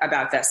happy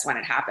about this when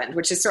it happened,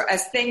 which is a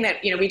thing that,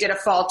 we did a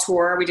fall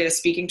tour. We did a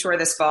speaking tour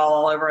this fall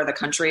all over the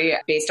country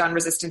based on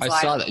Resistance Live.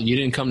 I saw that. You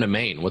didn't come to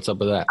Maine. What's up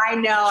with that? I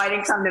know. I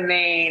didn't come to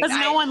Maine. Because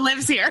no one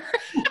lives here.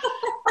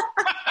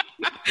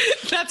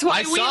 That's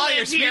why I saw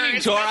your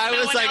speaking tour. I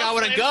was like, I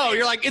want to go.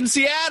 You're in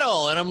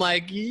Seattle. And I'm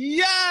like,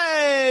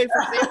 yay.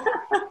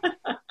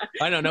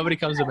 I know. Nobody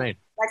comes to Maine.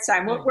 Next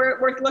time.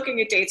 We're looking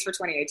at dates for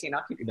 2018.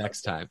 I'll keep you posted.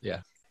 Next time. Yeah.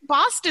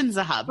 Boston's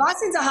a hub.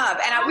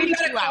 And we've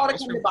got a call to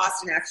come to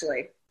Boston,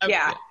 actually. Okay.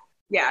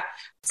 Yeah.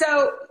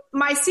 So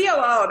my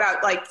COO,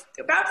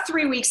 about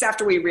 3 weeks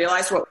after we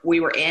realized what we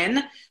were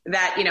in,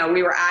 that,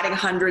 we were adding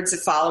hundreds of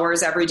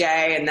followers every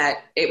day and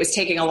that it was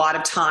taking a lot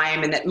of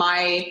time and that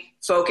my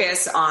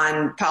focus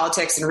on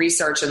politics and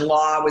research and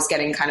law was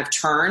getting kind of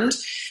turned.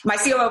 My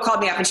COO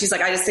called me up and she's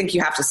like, I just think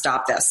you have to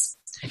stop this.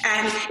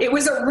 And it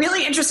was a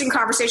really interesting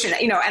conversation,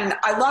 and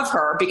I love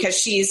her because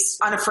she's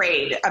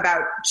unafraid about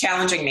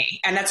challenging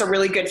me. And that's a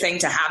really good thing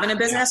to have in a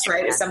business,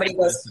 right? If somebody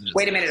goes,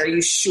 wait a minute, are you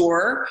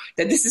sure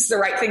that this is the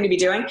right thing to be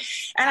doing?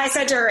 And I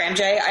said to her,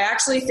 MJ, I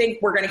actually think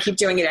we're going to keep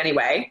doing it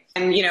anyway.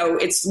 And,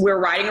 we're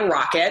riding a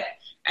rocket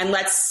and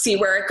let's see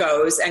where it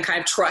goes and kind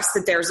of trust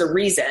that there's a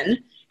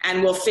reason.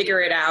 And we'll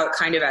figure it out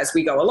kind of as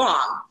we go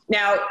along.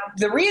 Now,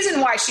 the reason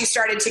why she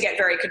started to get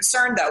very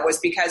concerned, though, was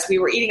because we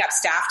were eating up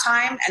staff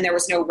time and there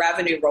was no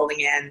revenue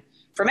rolling in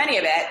from any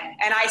of it.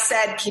 And I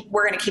said,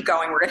 we're going to keep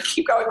going. We're going to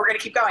keep going. We're going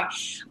to keep going.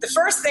 The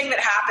first thing that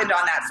happened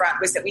on that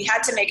front was that we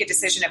had to make a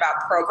decision about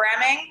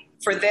programming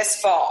for this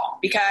fall,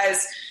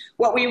 because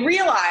what we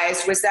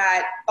realized was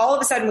that all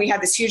of a sudden we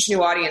had this huge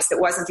new audience that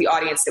wasn't the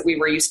audience that we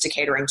were used to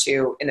catering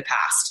to in the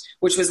past,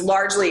 which was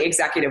largely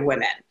executive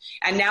women.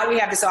 And now we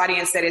have this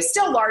audience that is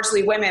still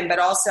largely women, but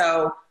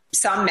also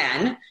some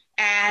men,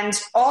 and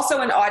also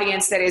an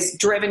audience that is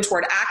driven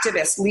toward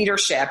activist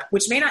leadership,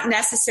 which may not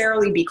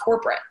necessarily be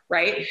corporate,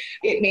 right?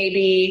 It may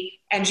be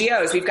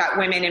NGOs. We've got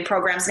women in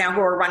programs now who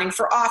are running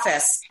for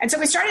office. And so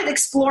we started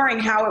exploring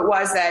how it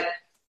was that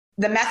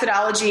the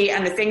methodology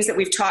and the things that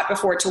we've taught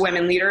before to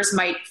women leaders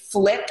might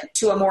flip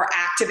to a more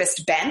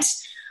activist bent.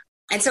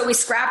 And so we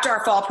scrapped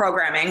our fall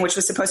programming, which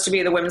was supposed to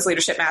be the Women's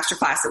Leadership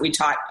Masterclass that we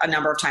taught a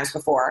number of times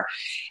before,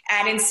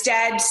 and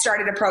instead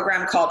started a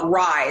program called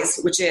Rise,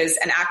 which is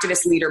an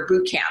activist leader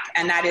boot camp.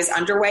 And that is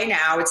underway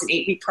now. It's an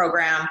 8-week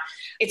program.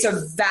 It's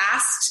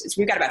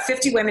we've got about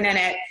 50 women in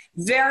it,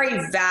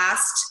 very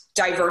vast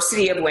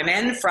diversity of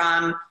women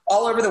from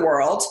all over the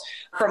world,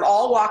 from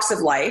all walks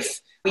of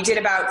life. We did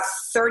about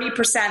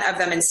 30% of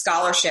them in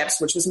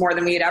scholarships, which was more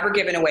than we had ever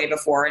given away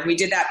before. And we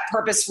did that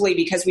purposefully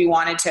because we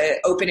wanted to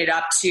open it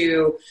up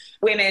to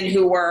women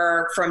who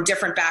were from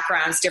different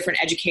backgrounds,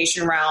 different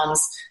education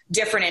realms,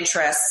 different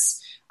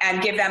interests,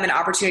 and give them an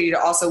opportunity to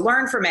also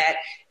learn from it.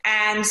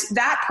 And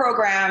that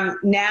program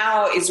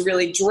now is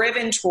really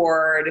driven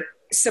toward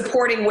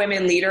supporting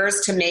women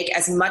leaders to make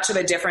as much of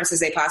a difference as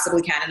they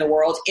possibly can in the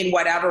world in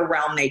whatever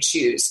realm they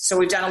choose. So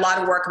we've done a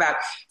lot of work about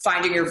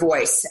finding your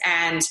voice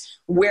and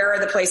where are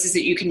the places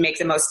that you can make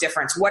the most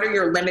difference? What are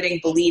your limiting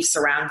beliefs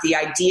around the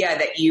idea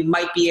that you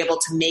might be able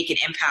to make an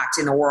impact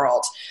in the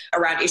world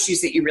around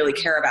issues that you really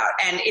care about?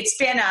 And it's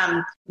been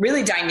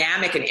really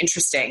dynamic and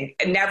interesting.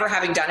 And never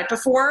having done it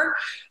before,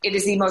 it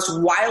is the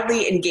most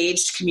wildly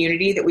engaged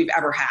community that we've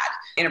ever had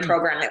in a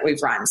program that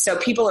we've run. So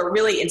people are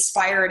really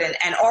inspired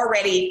and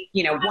already,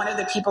 one of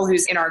the people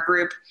who's in our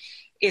group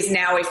is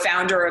now a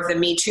founder of the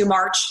Me Too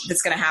March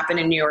that's going to happen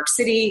in New York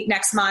City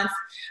next month.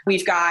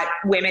 We've got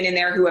women in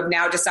there who have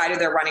now decided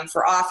they're running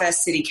for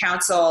office, city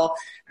council,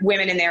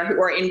 women in there who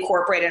are in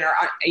corporate and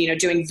are,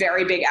 doing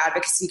very big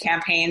advocacy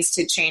campaigns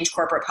to change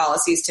corporate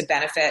policies to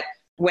benefit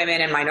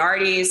women and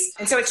minorities.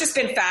 And so it's just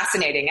been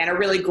fascinating and a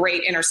really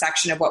great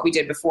intersection of what we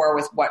did before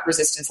with what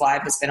Resistance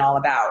Live has been all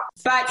about.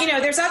 But,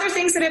 there's other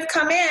things that have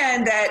come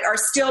in that are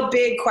still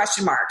big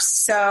question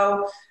marks.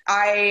 So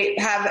I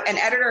have an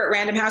editor at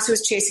Random House who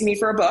is chasing me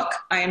for a book.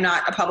 I am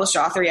not a published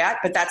author yet,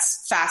 but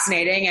that's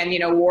fascinating. And,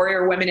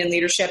 Warrior Women in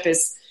Leadership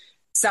is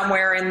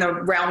somewhere in the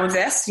realm of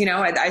this.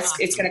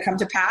 It's going to come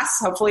to pass,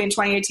 hopefully in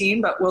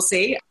 2018, but we'll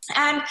see.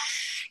 And,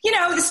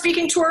 the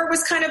speaking tour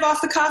was kind of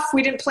off the cuff.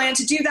 We didn't plan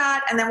to do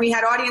that. And then we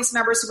had audience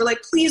members who were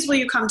like, please, will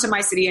you come to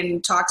my city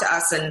and talk to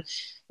us and,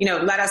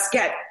 let us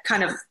get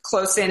kind of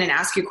close in and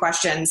ask you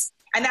questions.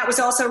 And that was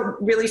also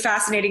really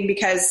fascinating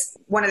because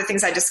one of the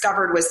things I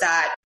discovered was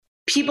that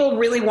people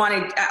really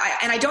wanted,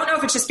 and I don't know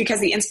if it's just because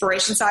the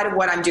inspiration side of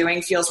what I'm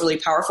doing feels really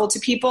powerful to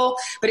people,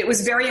 but it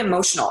was very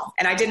emotional.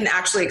 And I didn't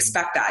actually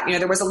expect that.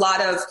 There was a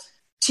lot of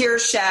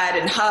tears shed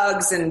and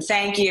hugs and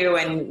thank you.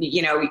 And,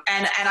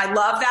 and I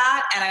love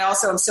that. And I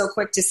also am so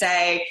quick to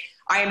say,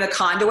 I am the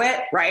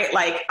conduit, right?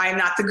 Like I'm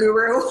not the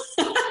guru.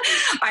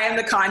 I am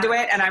the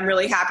conduit and I'm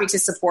really happy to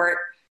support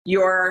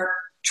your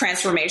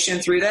transformation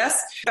through this.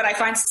 But I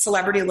find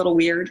celebrity a little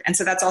weird. And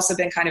so that's also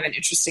been kind of an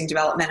interesting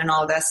development in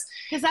all of this.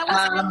 Because that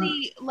was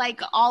really like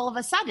all of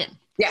a sudden.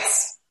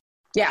 Yes.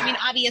 Yeah. I mean,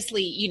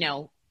 obviously,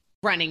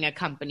 running a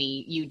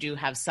company, you do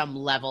have some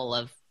level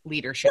of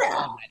leadership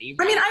already.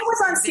 Right? I mean, I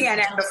was on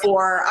CNN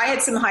before. I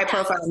had some high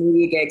profile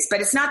media gigs,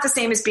 but it's not the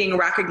same as being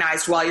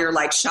recognized while you're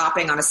like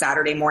shopping on a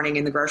Saturday morning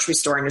in the grocery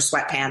store in your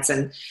sweatpants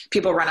and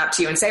people run up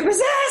to you and say,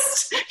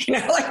 resist,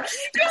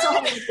 that's a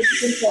whole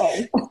different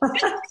thing.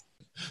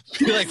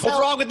 You're like, what's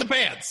wrong with the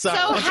pants? So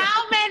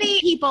how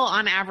many people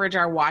on average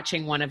are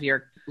watching one of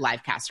your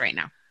live casts right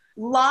now?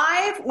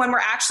 Live, when we're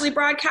actually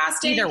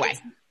broadcasting? Either way.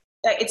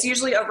 It's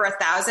usually over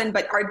 1,000,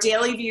 but our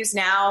daily views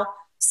now,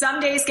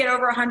 some days get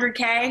over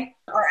 100K.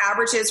 Our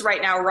averages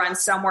right now run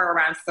somewhere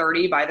around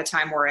 30 by the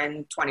time we're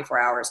in 24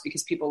 hours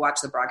because people watch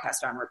the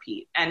broadcast on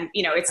repeat. And,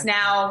 it's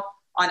now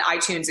on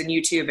iTunes and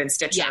YouTube and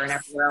Stitcher and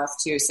everywhere else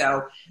too.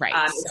 So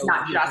it's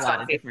not just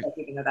on Facebook,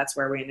 even though that's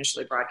where we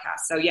initially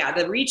broadcast. So yeah,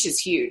 the reach is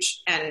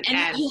huge. And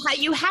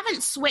you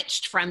haven't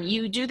switched from,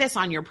 you do this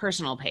on your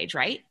personal page,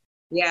 right?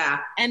 Yeah.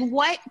 And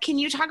can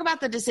you talk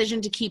about the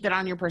decision to keep it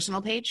on your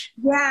personal page?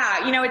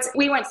 Yeah.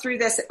 We went through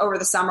this over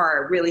the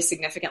summer really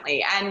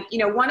significantly. And,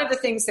 one of the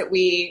things that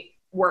we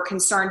were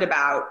concerned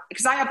about,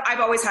 because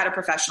I've always had a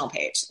professional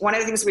page. One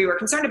of the things we were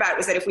concerned about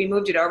was that if we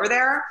moved it over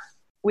there,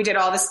 we did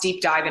all this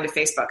deep dive into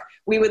Facebook,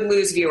 we would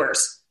lose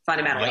viewers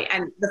fundamentally. Yep.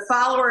 And the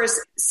followers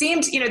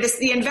seemed,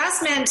 the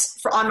investment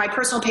on my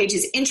personal page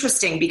is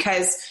interesting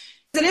because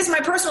it is my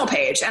personal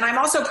page. And I'm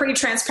also pretty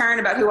transparent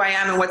about who I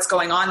am and what's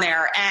going on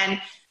there. And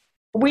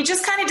we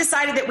just kind of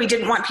decided that we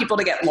didn't want people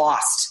to get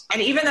lost.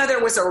 And even though there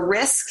was a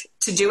risk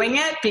to doing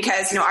it,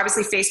 because,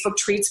 obviously Facebook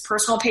treats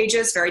personal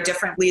pages very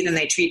differently than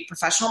they treat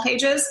professional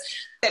pages,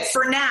 that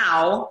for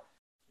now,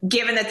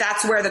 given that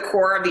that's where the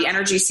core of the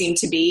energy seemed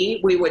to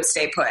be, we would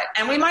stay put.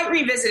 And we might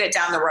revisit it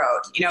down the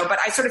road, but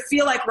I sort of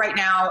feel like right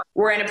now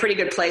we're in a pretty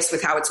good place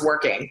with how it's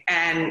working.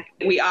 And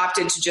we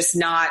opted to just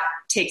not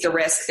take the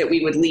risk that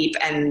we would leap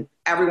and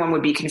everyone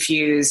would be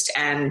confused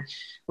and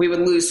we would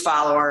lose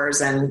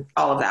followers and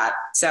all of that.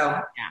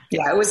 So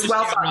yeah it was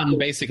well run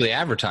basically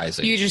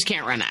advertising. You just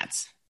can't run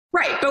ads.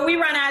 Right. But we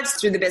run ads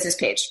through the business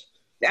page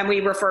and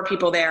we refer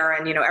people there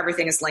and,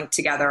 everything is linked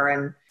together.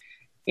 And,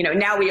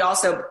 now we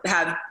also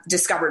have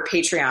discovered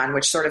Patreon,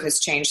 which sort of has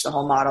changed the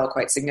whole model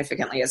quite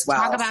significantly as well.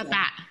 Talk about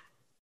that.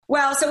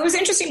 Well, so it was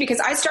interesting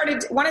because I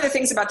started, one of the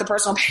things about the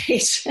personal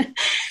page,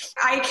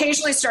 I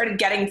occasionally started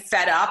getting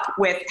fed up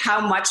with how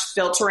much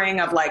filtering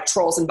of like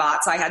trolls and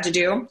bots I had to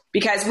do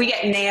because we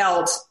get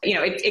nailed. You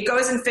know, it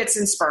goes in fits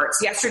and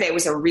spurts. Yesterday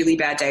was a really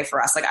bad day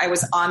for us. Like I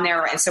was on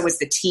there and so was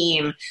the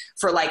team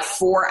for like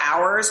 4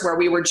 hours where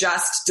we were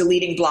just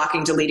deleting,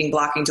 blocking,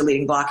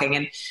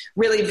 and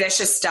really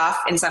vicious stuff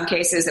in some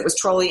cases that was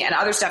trolly and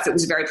other stuff that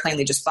was very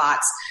plainly just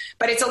bots.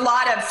 But it's a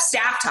lot of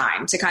staff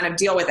time to kind of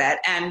deal with it.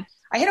 And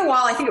I hit a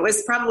wall, I think it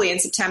was probably in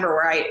September,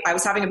 where I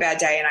was having a bad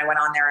day and I went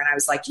on there and I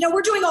was like,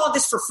 we're doing all of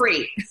this for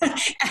free.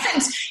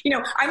 And,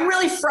 I'm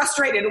really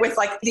frustrated with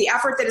like the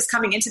effort that is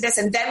coming into this.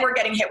 And then we're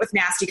getting hit with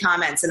nasty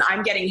comments and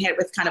I'm getting hit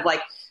with kind of like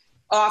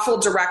awful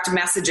direct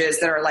messages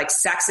that are like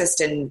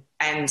sexist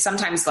and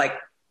sometimes like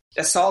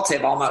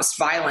assaultive, almost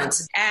violent.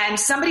 And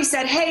somebody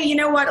said, hey, you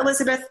know what,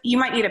 Elizabeth, you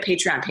might need a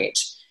Patreon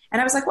page. And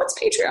I was like, what's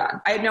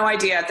Patreon? I had no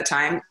idea at the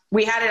time.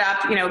 We had it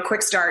up,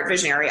 quick start,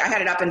 visionary. I had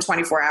it up in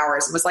 24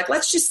 hours and was like,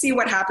 let's just see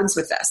what happens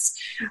with this.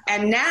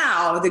 And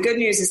now the good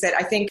news is that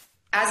I think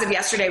as of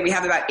yesterday, we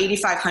have about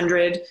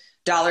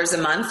 $8,500 a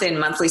month in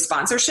monthly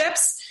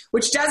sponsorships,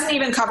 which doesn't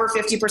even cover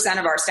 50%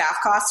 of our staff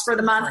costs for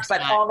the month. But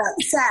all that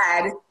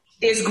said,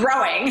 is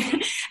growing.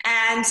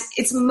 And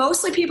it's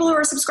mostly people who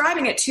are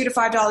subscribing at $2 to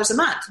 $5 a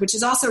month, which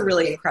is also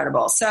really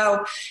incredible.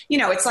 So,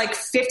 it's like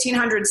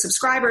 1,500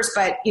 subscribers,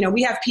 but,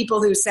 we have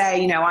people who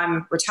say,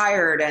 I'm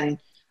retired and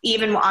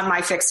even on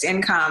my fixed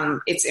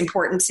income, it's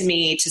important to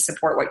me to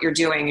support what you're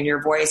doing and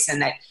your voice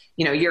and that,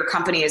 your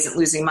company isn't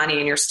losing money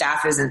and your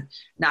staff isn't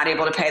not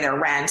able to pay their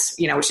rent,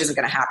 which isn't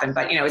going to happen.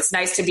 But, it's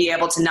nice to be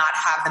able to not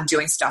have them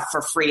doing stuff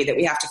for free that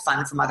we have to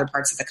fund from other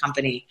parts of the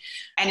company.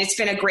 And it's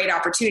been a great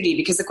opportunity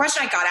because the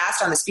question I got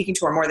asked on the speaking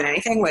tour more than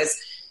anything was,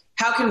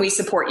 how can we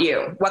support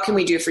you? What can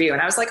we do for you?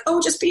 And I was like,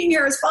 just being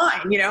here is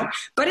fine,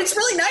 but it's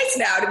really nice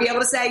now to be able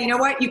to say, you know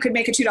what, you could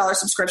make a $2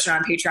 subscription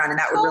on Patreon and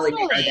that would really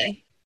make our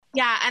day.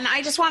 Yeah. And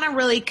I just want to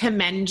really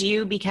commend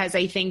you because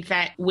I think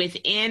that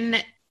within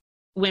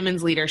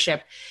women's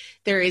leadership,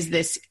 there is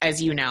this,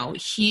 as you know,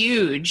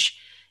 huge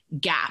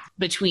gap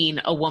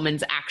between a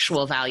woman's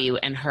actual value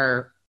and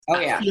her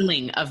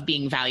feeling of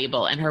being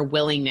valuable and her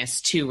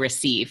willingness to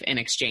receive in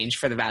exchange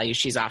for the value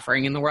she's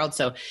offering in the world.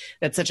 So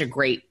that's such a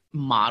great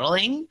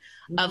modeling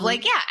of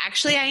like, yeah,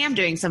 actually I am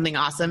doing something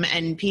awesome.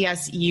 And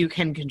P.S. you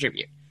can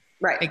contribute.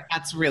 Right. Like,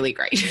 that's really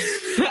great.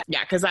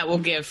 Yeah. Cause that will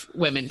give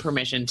women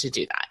permission to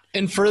do that.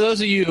 And for those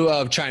of you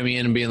chiming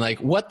in and being like,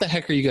 what the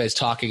heck are you guys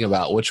talking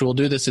about? Which we'll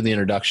do this in the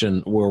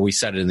introduction where we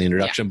said it in the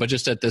introduction. Yeah. But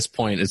just at this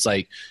point, it's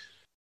like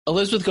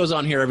Elizabeth goes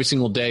on here every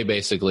single day,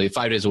 basically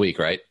 5 days a week,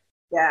 right?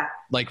 Yeah.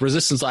 Like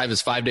Resistance Live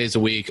is 5 days a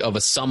week of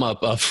a sum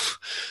up of,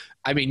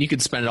 you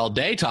could spend it all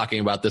day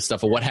talking about this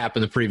stuff of what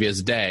happened the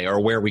previous day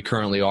or where we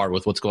currently are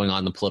with what's going on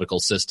in the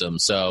political system.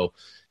 So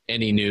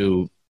any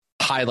new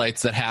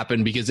highlights that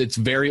happen because it's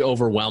very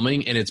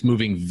overwhelming and it's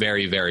moving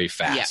very, very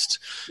fast.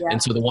 Yeah. Yeah.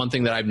 And so the one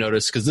thing that I've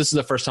noticed, because this is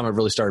the first time I've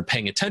really started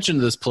paying attention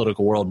to this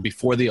political world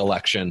before the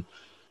election,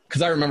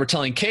 because I remember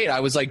telling Kate,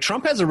 I was like,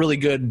 Trump has a really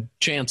good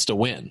chance to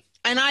win.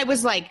 And I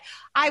was like,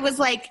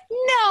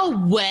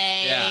 no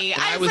way. Yeah.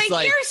 I was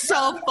like, you're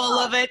so full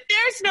of it.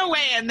 There's no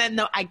way. And then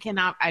I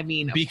cannot, of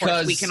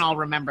course we can all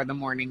remember the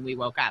morning we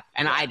woke up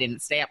and I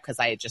didn't stay up because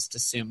I had just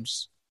assumed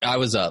I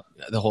was up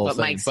the whole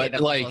thing.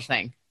 But like, whole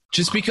thing.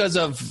 Just because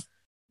of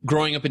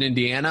growing up in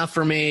Indiana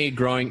for me,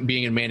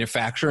 being in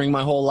manufacturing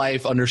my whole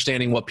life,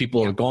 understanding what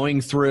people are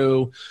going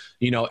through,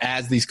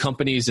 as these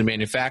companies in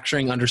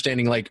manufacturing,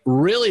 understanding like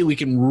really we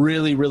can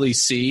really, really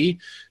see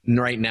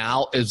right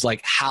now is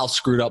like how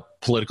screwed up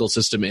political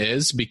system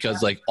is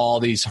because like all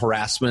these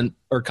harassment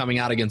are coming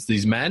out against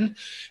these men.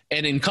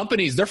 And in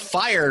companies, they're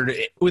fired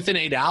within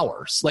 8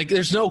 hours. Like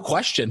there's no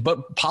question.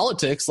 But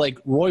politics, like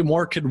Roy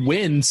Moore could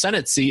win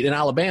Senate seat in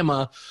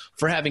Alabama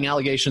for having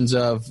allegations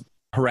of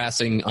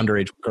harassing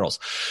underage girls.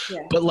 Yeah.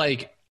 But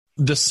like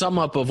the sum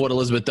up of what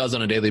Elizabeth does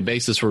on a daily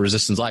basis for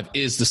Resistance Live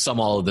is to sum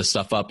all of this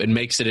stuff up and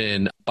makes it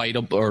in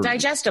biteable or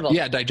digestible.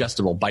 Yeah,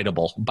 digestible,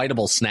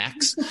 biteable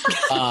snacks.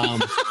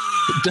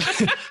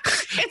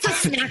 It's a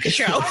snack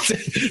show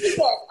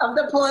of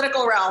the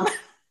political realm.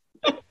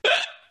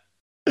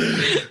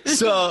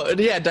 So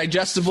yeah,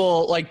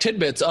 digestible like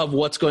tidbits of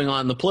what's going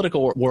on in the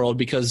political world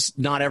because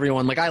not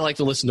everyone, like I like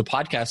to listen to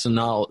podcasts and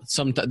now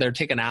they're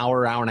taking an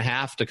hour and a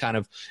half to kind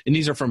of, and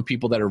these are from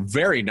people that are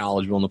very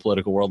knowledgeable in the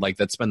political world, like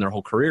that spend their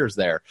whole careers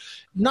there.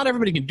 Not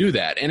everybody can do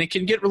that. And it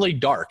can get really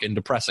dark and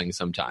depressing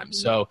sometimes.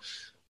 Mm-hmm. So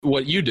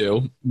what you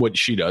do, what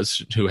she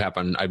does,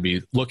 I'd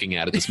be looking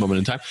at this moment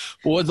in time.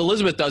 But what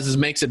Elizabeth does is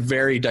makes it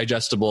very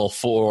digestible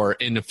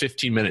in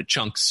 15-minute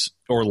chunks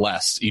or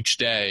less each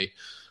day,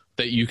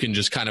 that you can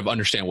just kind of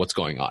understand what's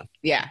going on.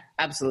 Yeah,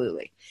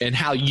 absolutely. And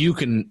how you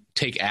can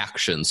take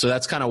action. So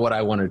that's kind of what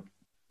I want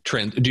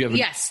to do you have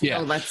yes. Yeah.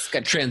 Oh, that's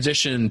good.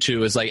 Transition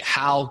to is like,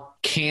 how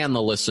can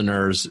the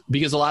listeners,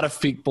 because a lot of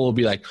people will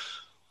be like,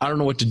 I don't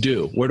know what to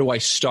do. Where do I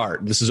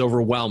start? This is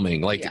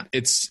overwhelming. Like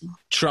it's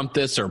Trump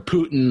this or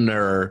Putin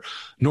or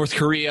North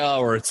Korea,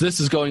 or it's this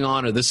is going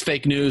on or this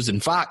fake news and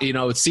it's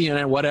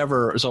CNN,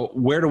 whatever. So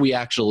where do we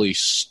actually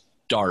start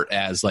start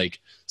as like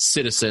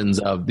citizens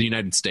of the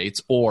United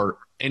States or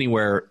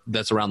anywhere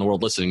that's around the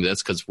world listening to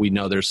this, because we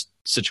know there's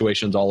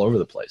situations all over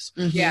the place.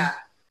 Mm-hmm. Yeah.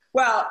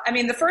 Well, I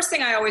mean, the first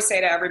thing I always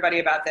say to everybody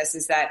about this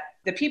is that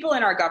the people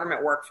in our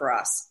government work for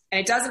us.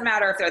 And it doesn't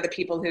matter if they're the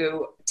people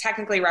who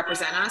technically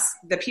represent us.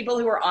 The people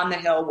who are on the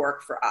Hill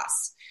work for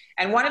us.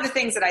 And one of the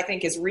things that I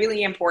think is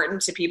really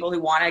important to people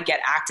who want to get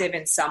active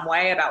in some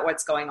way about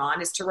what's going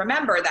on is to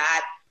remember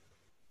that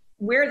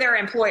we're their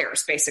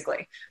employers,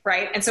 basically,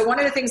 right? And so one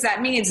of the things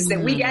that means is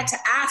that we get to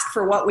ask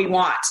for what we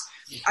want.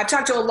 I've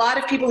talked to a lot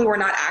of people who are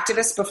not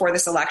activists before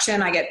this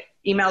election. I get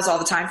emails all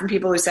the time from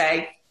people who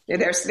say,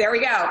 there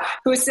we go,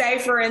 who say,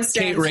 for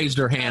instance... Kate raised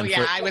her hand.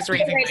 I was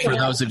raising my hand. For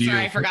those of you...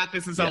 Sorry, I forgot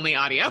this is only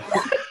audio.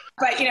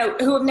 But,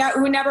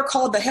 who never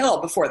called the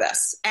Hill before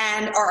this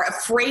and are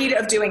afraid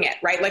of doing it,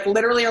 right? Like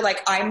literally are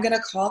like, I'm going to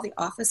call the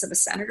office of a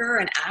senator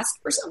and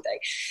ask for something.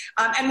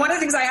 And one of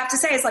the things I have to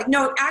say is like,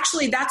 no,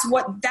 actually that's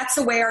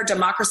the way our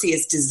democracy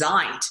is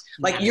designed.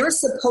 Like you're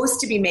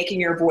supposed to be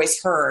making your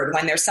voice heard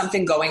when there's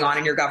something going on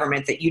in your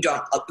government that you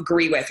don't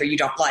agree with or you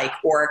don't like,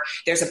 or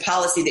there's a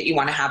policy that you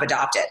want to have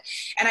adopted.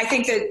 And I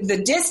think that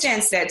the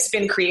distance that's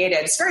been created,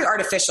 it's very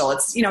artificial.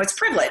 It's, it's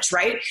privilege,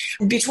 right?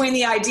 Between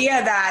the idea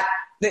that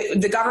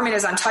the government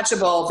is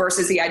untouchable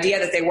versus the idea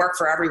that they work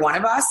for every one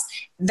of us,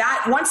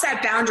 that once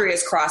that boundary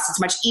is crossed, it's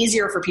much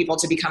easier for people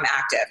to become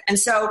active. And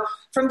so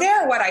from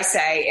there, what I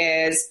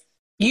say is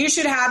you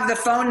should have the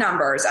phone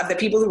numbers of the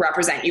people who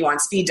represent you on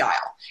speed dial.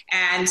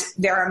 And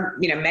there are,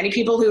 many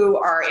people who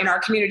are in our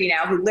community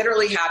now who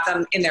literally have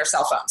them in their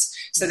cell phones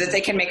so that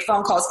they can make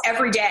phone calls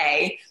every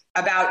day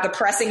about the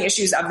pressing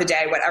issues of the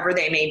day, whatever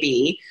they may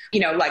be.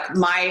 Like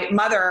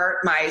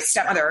my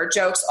stepmother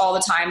jokes all the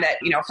time that,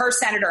 her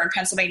senator in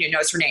Pennsylvania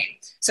knows her name.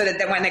 So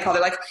that when they call,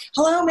 they're like,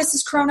 hello,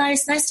 Mrs.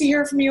 Cronise, nice to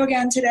hear from you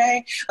again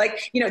today.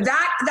 Like,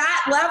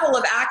 that level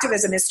of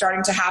activism is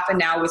starting to happen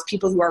now with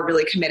people who are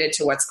really committed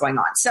to what's going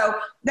on. So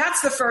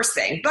that's the first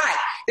thing. But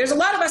there's a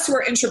lot of us who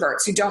are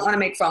introverts who don't want to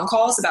make phone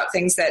calls about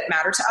things that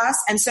matter to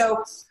us. And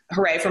so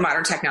hooray for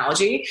modern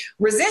technology.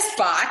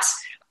 ResistBot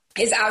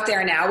is out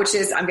there now, which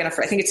is, I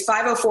think it's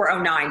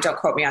 50409. Don't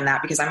quote me on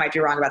that because I might be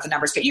wrong about the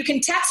numbers, but you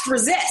can text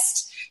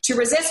resist to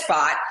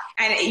ResistBot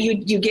and you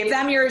give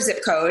them your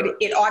zip code.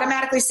 It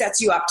automatically sets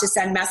you up to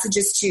send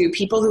messages to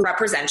people who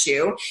represent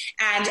you.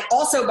 And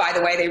also, by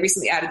the way, they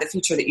recently added the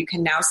feature that you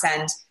can now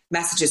send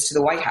messages to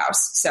the White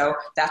House. So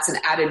that's an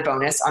added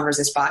bonus on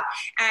ResistBot.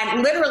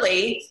 And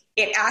literally,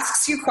 it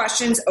asks you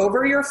questions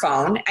over your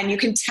phone and you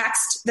can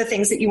text the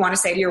things that you want to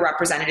say to your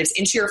representatives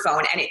into your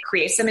phone and it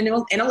creates them in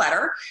a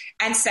letter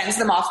and sends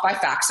them off by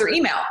fax or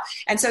email.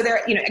 And so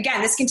there,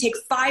 again, this can take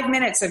 5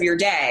 minutes of your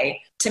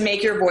day to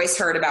make your voice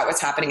heard about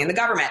what's happening in the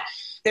government.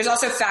 There's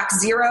also Fax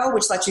Zero,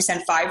 which lets you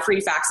send 5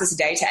 free faxes a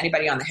day to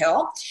anybody on the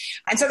Hill.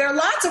 And so there are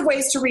lots of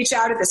ways to reach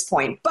out at this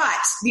point. But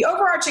the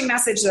overarching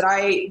message that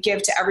I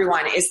give to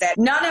everyone is that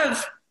none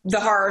of the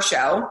horror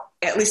show,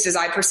 at least as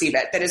I perceive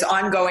it, that is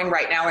ongoing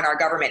right now in our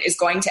government is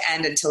going to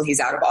end until he's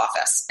out of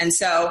office. And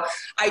so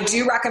I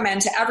do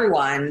recommend to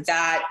everyone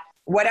that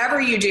whatever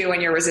you do in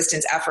your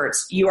resistance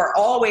efforts, you are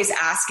always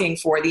asking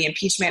for the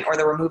impeachment or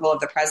the removal of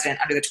the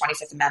president under the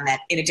 25th Amendment,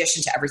 in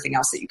addition to everything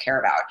else that you care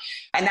about.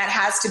 And that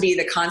has to be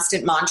the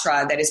constant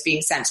mantra that is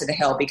being sent to the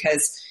Hill,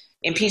 because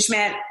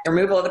impeachment,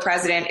 removal of the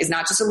president is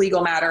not just a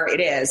legal matter,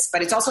 it is,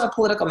 but it's also a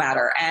political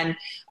matter. And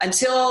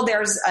until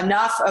there's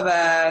enough of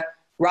a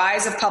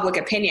rise of public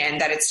opinion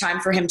that it's time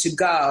for him to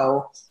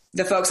go,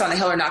 the folks on the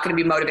Hill are not going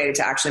to be motivated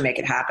to actually make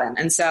it happen.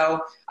 And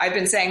so I've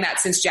been saying that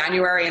since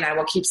January, and I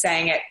will keep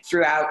saying it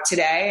throughout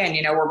today. And,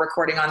 we're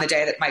recording on the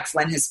day that Mike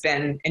Flynn has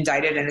been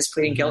indicted and is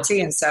pleading guilty.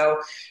 And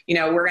so,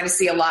 we're going to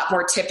see a lot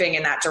more tipping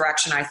in that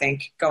direction, I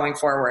think, going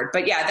forward.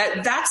 But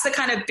yeah, that's the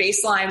kind of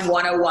baseline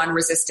 101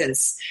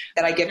 resistance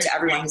that I give to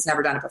everyone who's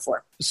never done it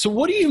before. So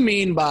what do you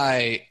mean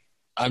by,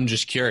 I'm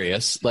just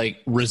curious, like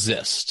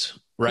resist,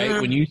 right?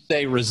 Mm-hmm. When you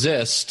say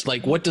resist,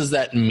 like what does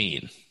that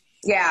mean?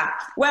 Yeah.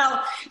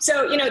 Well,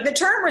 so, the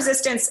term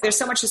resistance, there's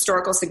so much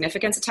historical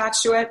significance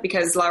attached to it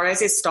because La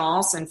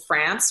Résistance in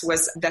France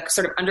was the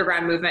sort of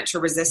underground movement to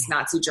resist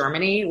Nazi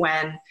Germany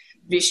when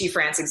Vichy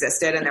France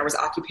existed and there was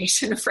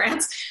occupation of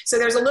France. So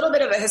there's a little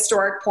bit of a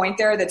historic point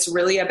there that's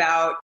really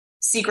about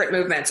secret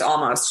movements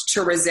almost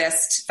to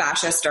resist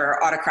fascist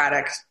or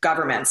autocratic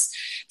governments.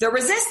 The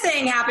resist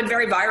thing happened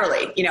very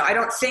virally. I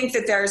don't think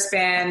that there's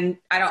been,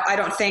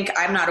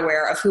 I'm not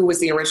aware of who was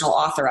the original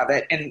author of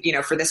it and,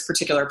 for this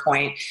particular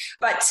point.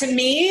 But to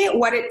me,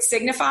 what it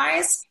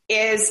signifies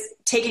is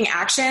taking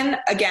action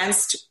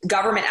against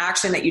government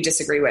action that you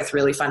disagree with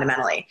really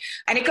fundamentally.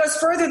 And it goes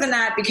further than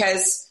that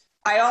because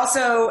I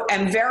also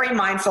am very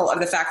mindful of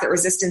the fact that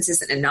resistance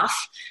isn't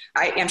enough.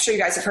 I'm sure you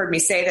guys have heard me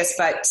say this,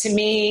 but to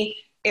me,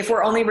 if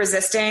we're only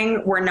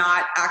resisting, we're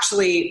not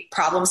actually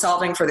problem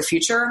solving for the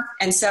future.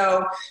 And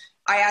so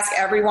I ask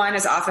everyone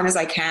as often as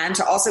I can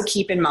to also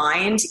keep in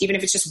mind, even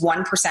if it's just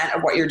 1%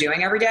 of what you're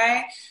doing every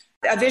day,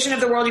 a vision of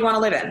the world you want to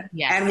live in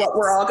and what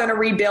we're all going to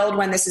rebuild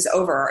when this is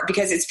over,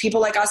 because it's people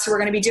like us who are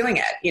going to be doing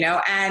it,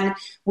 and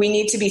we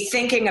need to be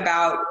thinking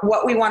about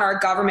what we want our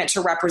government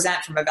to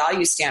represent from a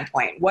value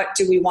standpoint. What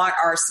do we want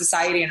our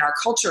society and our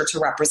culture to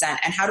represent,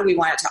 and how do we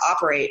want it to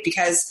operate?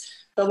 Because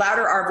the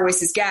louder our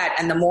voices get,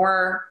 and the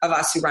more of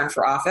us who run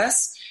for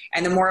office,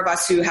 and the more of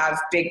us who have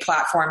big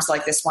platforms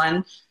like this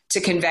one to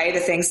convey the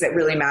things that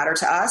really matter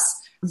to us,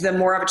 the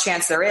more of a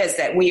chance there is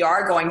that we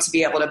are going to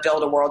be able to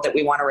build a world that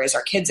we want to raise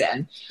our kids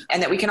in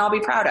and that we can all be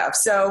proud of.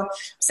 So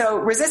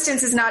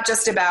resistance is not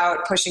just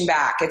about pushing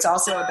back. It's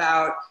also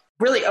about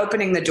really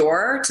opening the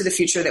door to the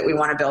future that we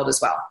want to build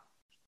as well.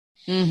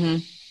 Mm-hmm.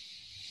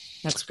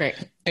 That's great.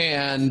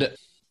 And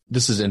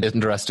this is an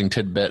interesting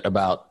tidbit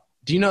about,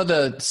 do you know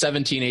the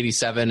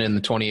 1787 and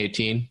the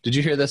 2018? Did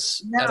you hear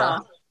this at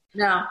all?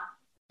 No.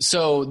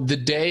 So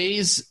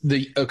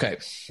okay,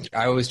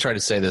 I always try to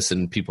say this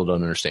and people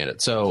don't understand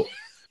it. So,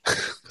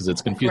 because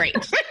it's confusing.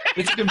 Right.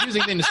 It's a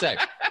confusing thing to say.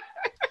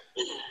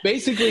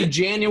 Basically,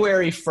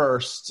 January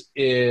 1st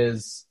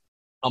is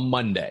a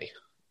Monday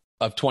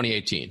of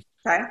 2018.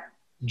 Okay.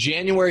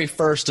 January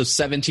 1st of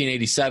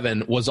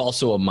 1787 was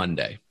also a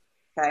Monday.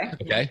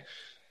 Okay.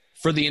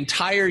 For the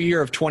entire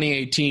year of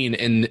 2018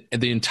 and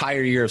the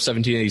entire year of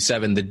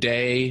 1787, the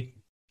day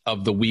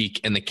of the week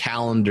and the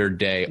calendar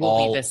day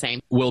will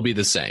be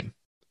the same.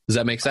 Does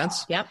that make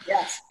sense? Yep.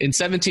 Yes. In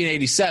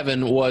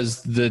 1787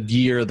 was the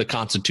year the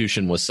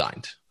Constitution was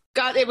signed.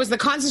 It was the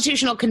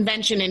Constitutional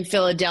Convention in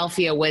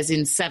Philadelphia was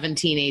in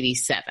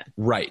 1787.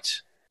 Right.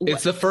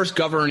 It's the first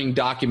governing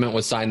document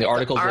was signed, the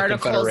Articles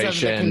of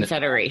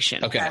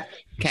Confederation. Okay.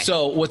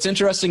 So what's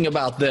interesting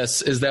about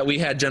this is that we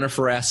had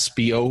Jennifer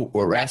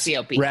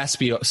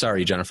Raspio.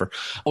 Sorry, Jennifer,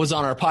 was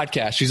on our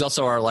podcast. She's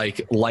also our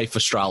life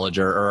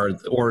astrologer or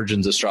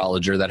origins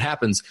astrologer that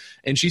happens.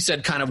 And she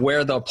said kind of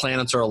where the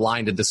planets are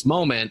aligned at this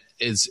moment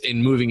is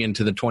in moving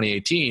into the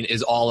 2018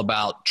 is all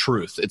about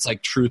truth. It's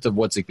like truth of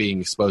what's being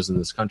exposed in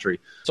this country.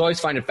 So I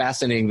always find it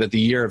fascinating that the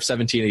year of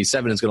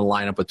 1787 is going to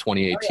line up with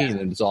 2018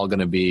 and it's all going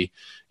to be,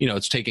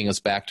 it's taking us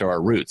back to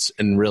our roots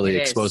and really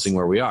exposing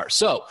where we are.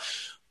 So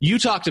you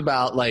talked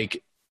about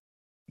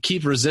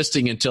keep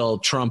resisting until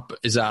Trump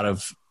is out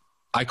of,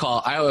 I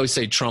always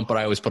say Trump, but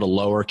I always put a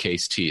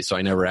lowercase t. So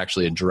I never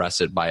actually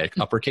address it by an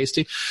uppercase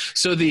t.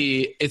 So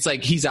it's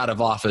like he's out of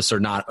office or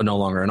no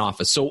longer in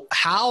office. So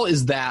how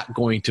is that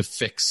going to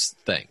fix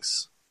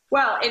things?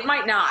 Well, it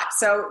might not.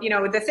 So,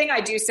 the thing I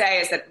do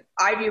say is that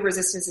I view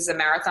resistance as a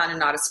marathon and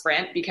not a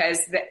sprint, because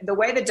the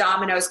way the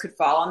dominoes could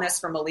fall on this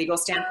from a legal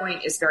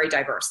standpoint is very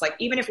diverse.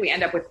 Even if we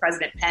end up with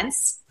President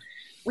Pence,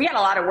 we had a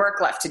lot of work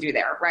left to do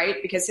there, right?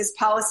 Because his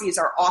policies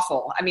are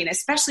awful. I mean,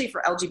 especially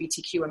for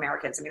LGBTQ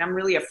Americans. I mean, I'm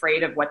really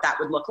afraid of what that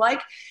would look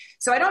like.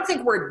 So I don't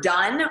think we're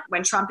done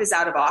when Trump is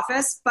out of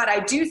office, but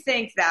I do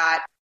think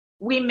that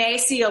we may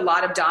see a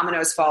lot of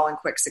dominoes fall in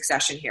quick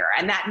succession here.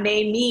 And that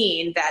may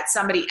mean that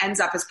somebody ends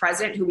up as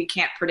president who we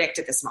can't predict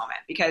at this moment,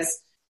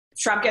 because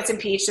Trump gets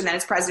impeached and then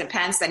it's President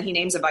Pence, then he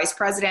names a vice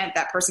president.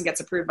 That person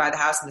gets approved by the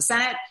House and the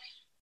Senate.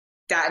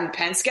 Then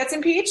Pence gets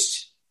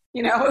impeached.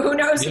 Who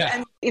knows? Yeah.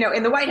 And,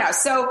 in the White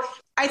House. So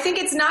I think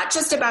it's not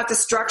just about the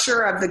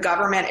structure of the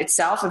government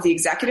itself, of the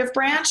executive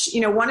branch.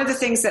 One of the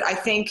things that I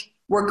think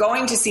we're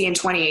going to see in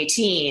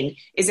 2018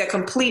 is a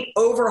complete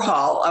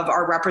overhaul of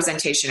our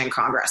representation in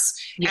Congress.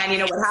 Yes.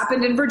 And, what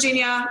happened in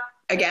Virginia,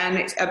 again,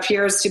 it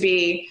appears to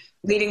be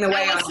leading the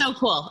way. That was so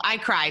cool. I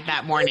cried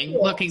that morning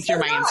looking through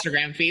my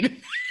Instagram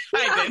feed.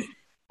 I did.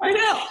 I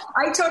know.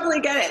 I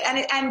totally get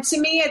it. And to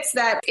me,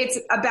 it's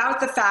about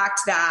the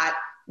fact that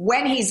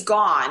when he's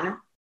gone,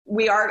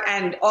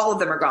 and all of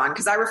them are gone,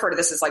 because I refer to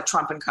this as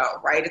Trump and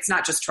Co., right? It's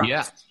not just Trump,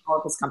 it's all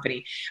of his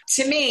company.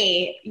 To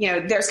me,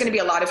 there's going to be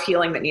a lot of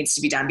healing that needs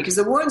to be done because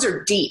the wounds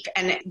are deep.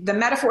 And the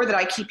metaphor that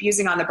I keep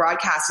using on the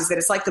broadcast is that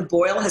it's like the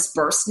boil has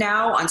burst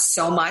now on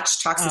so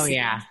much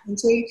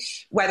toxicity,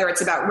 whether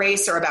it's about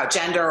race or about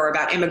gender or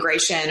about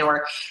immigration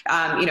or,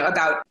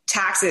 about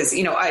taxes,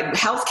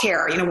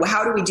 healthcare,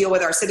 how do we deal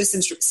with our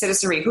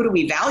citizenry? Who do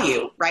we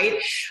value,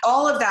 right?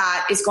 All of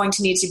that is going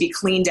to need to be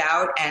cleaned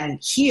out and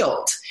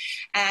healed.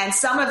 And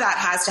some of that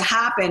has to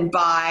happen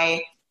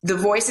by the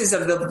voices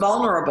of the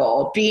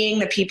vulnerable being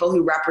the people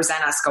who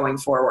represent us going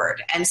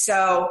forward. And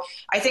so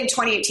I think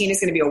 2018 is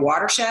going to be a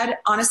watershed,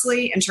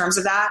 honestly, in terms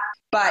of that.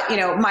 But,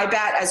 my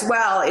bet as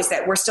well is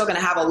that we're still going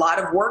to have a lot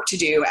of work to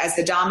do as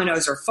the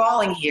dominoes are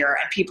falling here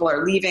and people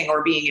are leaving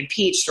or being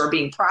impeached or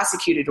being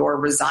prosecuted or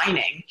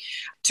resigning,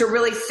 to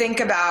really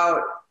think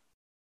about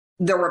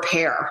the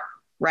repair.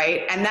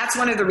 Right. And that's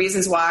one of the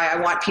reasons why I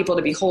want people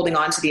to be holding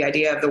on to the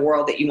idea of the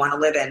world that you want to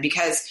live in,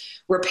 because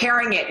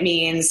repairing it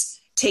means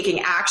taking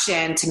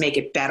action to make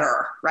it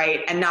better. Right.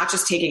 And not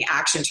just taking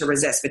action to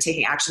resist, but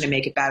taking action to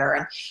make it better.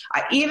 And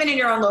even in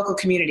your own local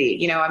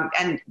community,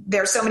 and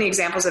there's so many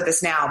examples of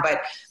this now,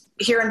 but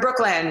here in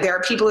Brooklyn, there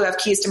are people who have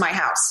keys to my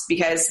house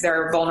because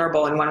they're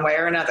vulnerable in one way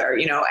or another,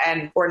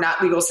 or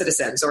not legal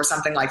citizens or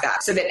something like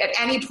that. So that at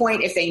any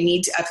point, if they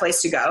need a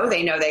place to go,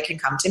 they know they can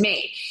come to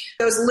me.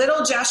 Those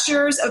little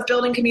gestures of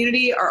building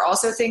community are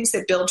also things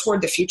that build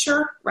toward the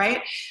future,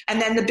 right?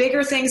 And then the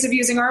bigger things of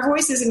using our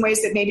voices in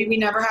ways that maybe we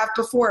never have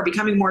before,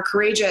 becoming more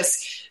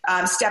courageous,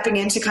 stepping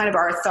into kind of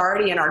our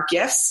authority and our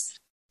gifts,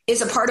 is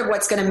a part of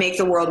what's going to make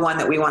the world one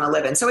that we want to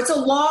live in. So it's a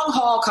long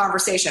haul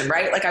conversation,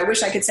 right? Like I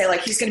wish I could say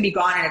like, he's going to be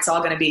gone and it's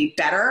all going to be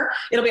better.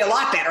 It'll be a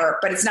lot better,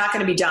 but it's not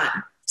going to be done.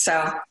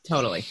 So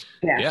totally.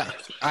 Yeah.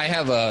 I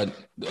have a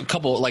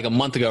couple, like a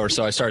month ago or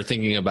so, I started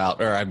thinking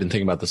about, or I've been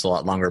thinking about this a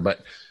lot longer,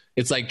 but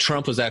it's like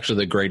Trump was actually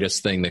the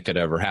greatest thing that could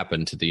ever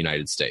happen to the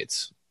United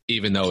States,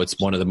 even though it's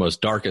one of the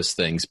most darkest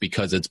things,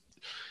 because it's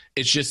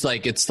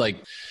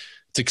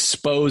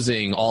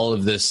exposing all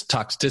of this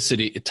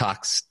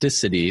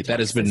toxicity that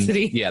has been,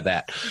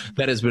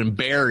 that has been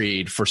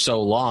buried for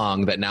so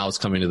long that now it's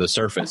coming to the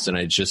surface. And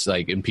it's just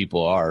like, and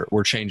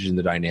we're changing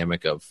the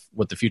dynamic of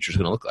what the future is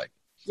going to look like.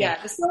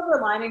 Yeah. The silver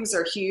linings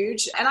are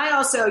huge. And I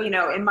also,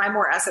 in my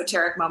more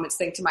esoteric moments,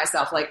 think to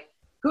myself, like,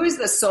 who is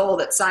the soul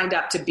that signed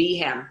up to be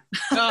him?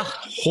 Oh,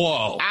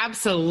 whoa.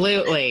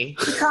 Absolutely.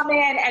 To come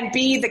in and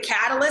be the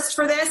catalyst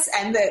for this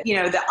and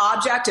the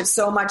object of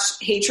so much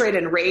hatred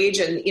and rage.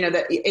 And,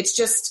 it's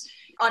just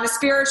on a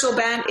spiritual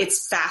bent,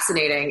 it's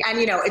fascinating. And,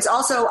 it's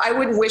also, I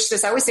wouldn't wish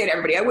this. I always say to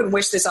everybody, I wouldn't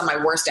wish this on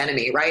my worst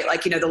enemy, right?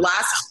 Like, the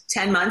last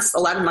 10 months,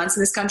 11 months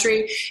in this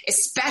country,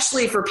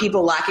 especially for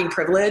people lacking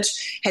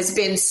privilege, has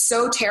been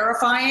so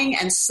terrifying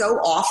and so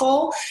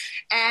awful.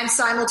 And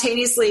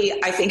simultaneously,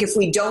 I think if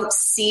we don't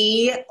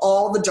see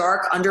all the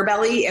dark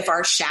underbelly, if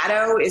our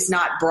shadow is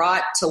not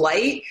brought to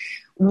light,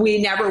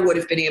 we never would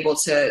have been able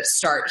to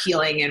start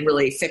healing and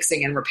really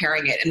fixing and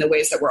repairing it in the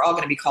ways that we're all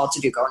going to be called to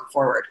do going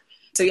forward.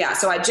 So yeah,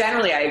 so I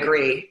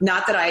agree.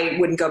 Not that I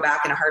wouldn't go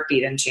back in a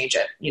heartbeat and change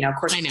it. Of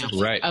course. I know.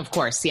 Right. Of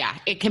course. Yeah.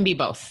 It can be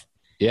both.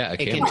 Yeah.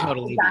 It can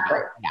totally exactly.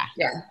 be both.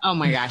 Yeah. Oh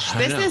my gosh.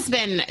 This has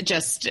been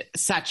just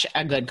such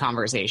a good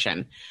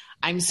conversation.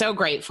 I'm so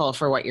grateful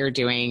for what you're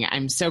doing.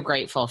 I'm so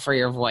grateful for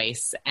your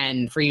voice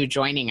and for you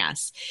joining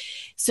us.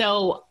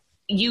 So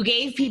you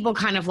gave people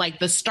kind of like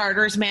the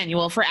starter's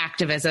manual for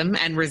activism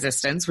and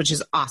resistance, which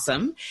is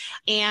awesome.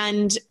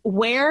 And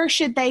where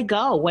should they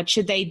go? What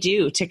should they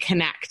do to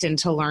connect and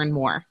to learn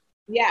more?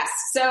 Yes.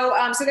 So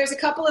there's a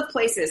couple of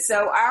places.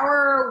 So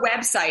our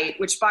website,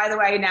 which by the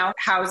way, now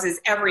houses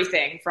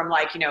everything from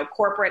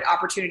corporate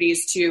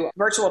opportunities to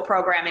virtual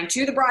programming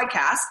to the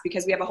broadcast,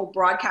 because we have a whole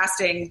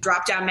broadcasting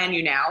drop-down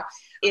menu now,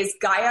 is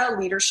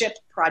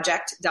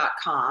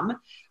GaiaLeadershipProject.com.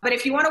 But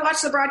if you want to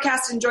watch the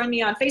broadcast and join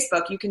me on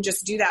Facebook, you can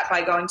just do that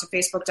by going to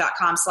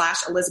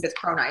Facebook.com/Elizabeth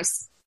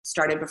Cronise.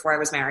 Started before I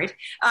was married.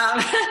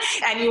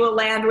 And you will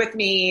land with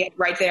me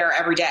right there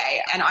every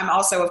day. And I'm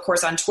also, of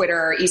course, on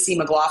Twitter. EC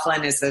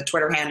McLaughlin is the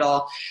Twitter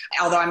handle,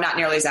 although I'm not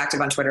nearly as active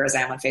on Twitter as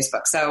I am on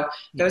Facebook. So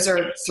those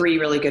are 3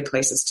 really good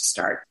places to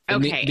start.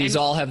 Okay. These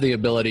all have the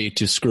ability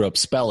to screw up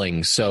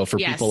spelling. So for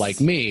people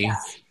like me,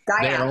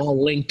 they're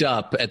all linked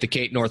up at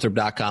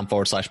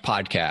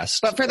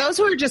theKateNorthrup.com/podcast. But for those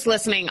who are just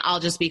listening,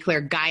 I'll just be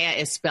clear. Gaia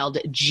is spelled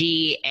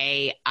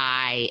GAIA,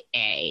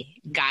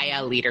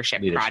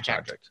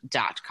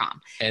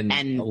 GaiaLeadershipProject.com. And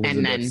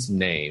Elizabeth's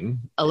name.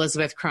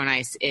 Elizabeth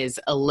Cronise is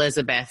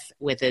Elizabeth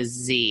with a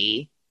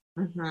Z.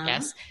 Mm-hmm.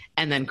 Yes.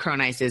 And then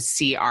Cronise is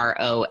CRONISE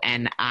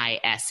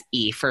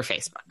for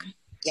Facebook.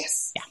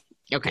 Yes. Yeah.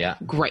 Okay. Yeah.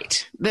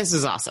 Great. This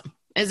is awesome.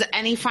 Is there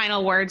any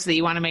final words that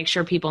you want to make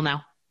sure people know?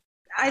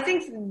 I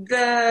think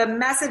the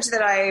message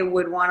that I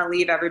would want to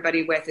leave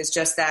everybody with is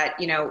just that,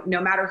 no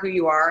matter who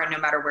you are and no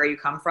matter where you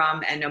come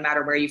from and no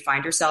matter where you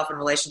find yourself in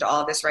relation to all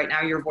of this right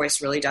now, your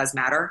voice really does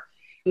matter.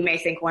 You may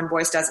think one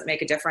voice doesn't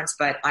make a difference,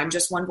 but I'm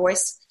just one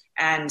voice.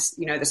 And,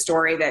 the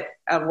story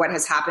of what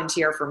has happened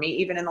here for me,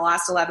 even in the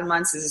last 11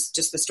 months, is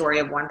just the story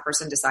of one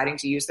person deciding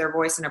to use their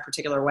voice in a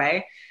particular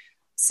way.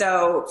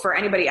 So for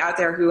anybody out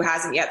there who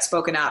hasn't yet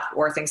spoken up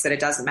or thinks that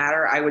it doesn't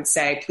matter, I would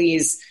say,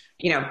 please,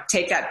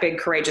 take that big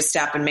courageous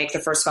step and make the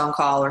first phone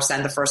call or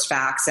send the first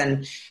fax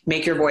and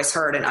make your voice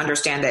heard and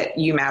understand that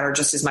you matter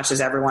just as much as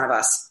every one of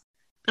us.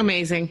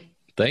 Amazing.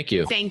 Thank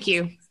you. Thank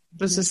you.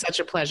 This is such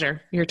a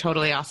pleasure. You're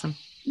totally awesome.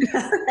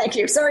 Thank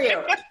you. So are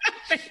you.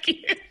 Thank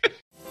you.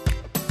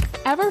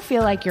 Ever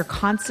feel like you're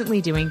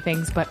constantly doing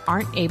things but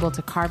aren't able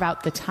to carve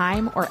out the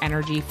time or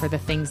energy for the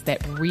things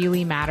that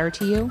really matter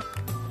to you?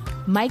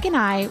 Mike and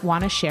I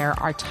want to share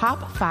our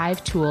top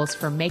 5 tools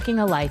for making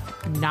a life,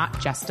 not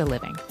just a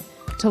living.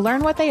 To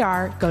learn what they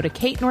are, go to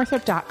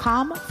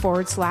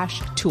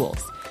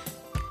katenorthrup.com/tools.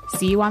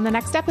 See you on the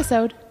next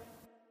episode.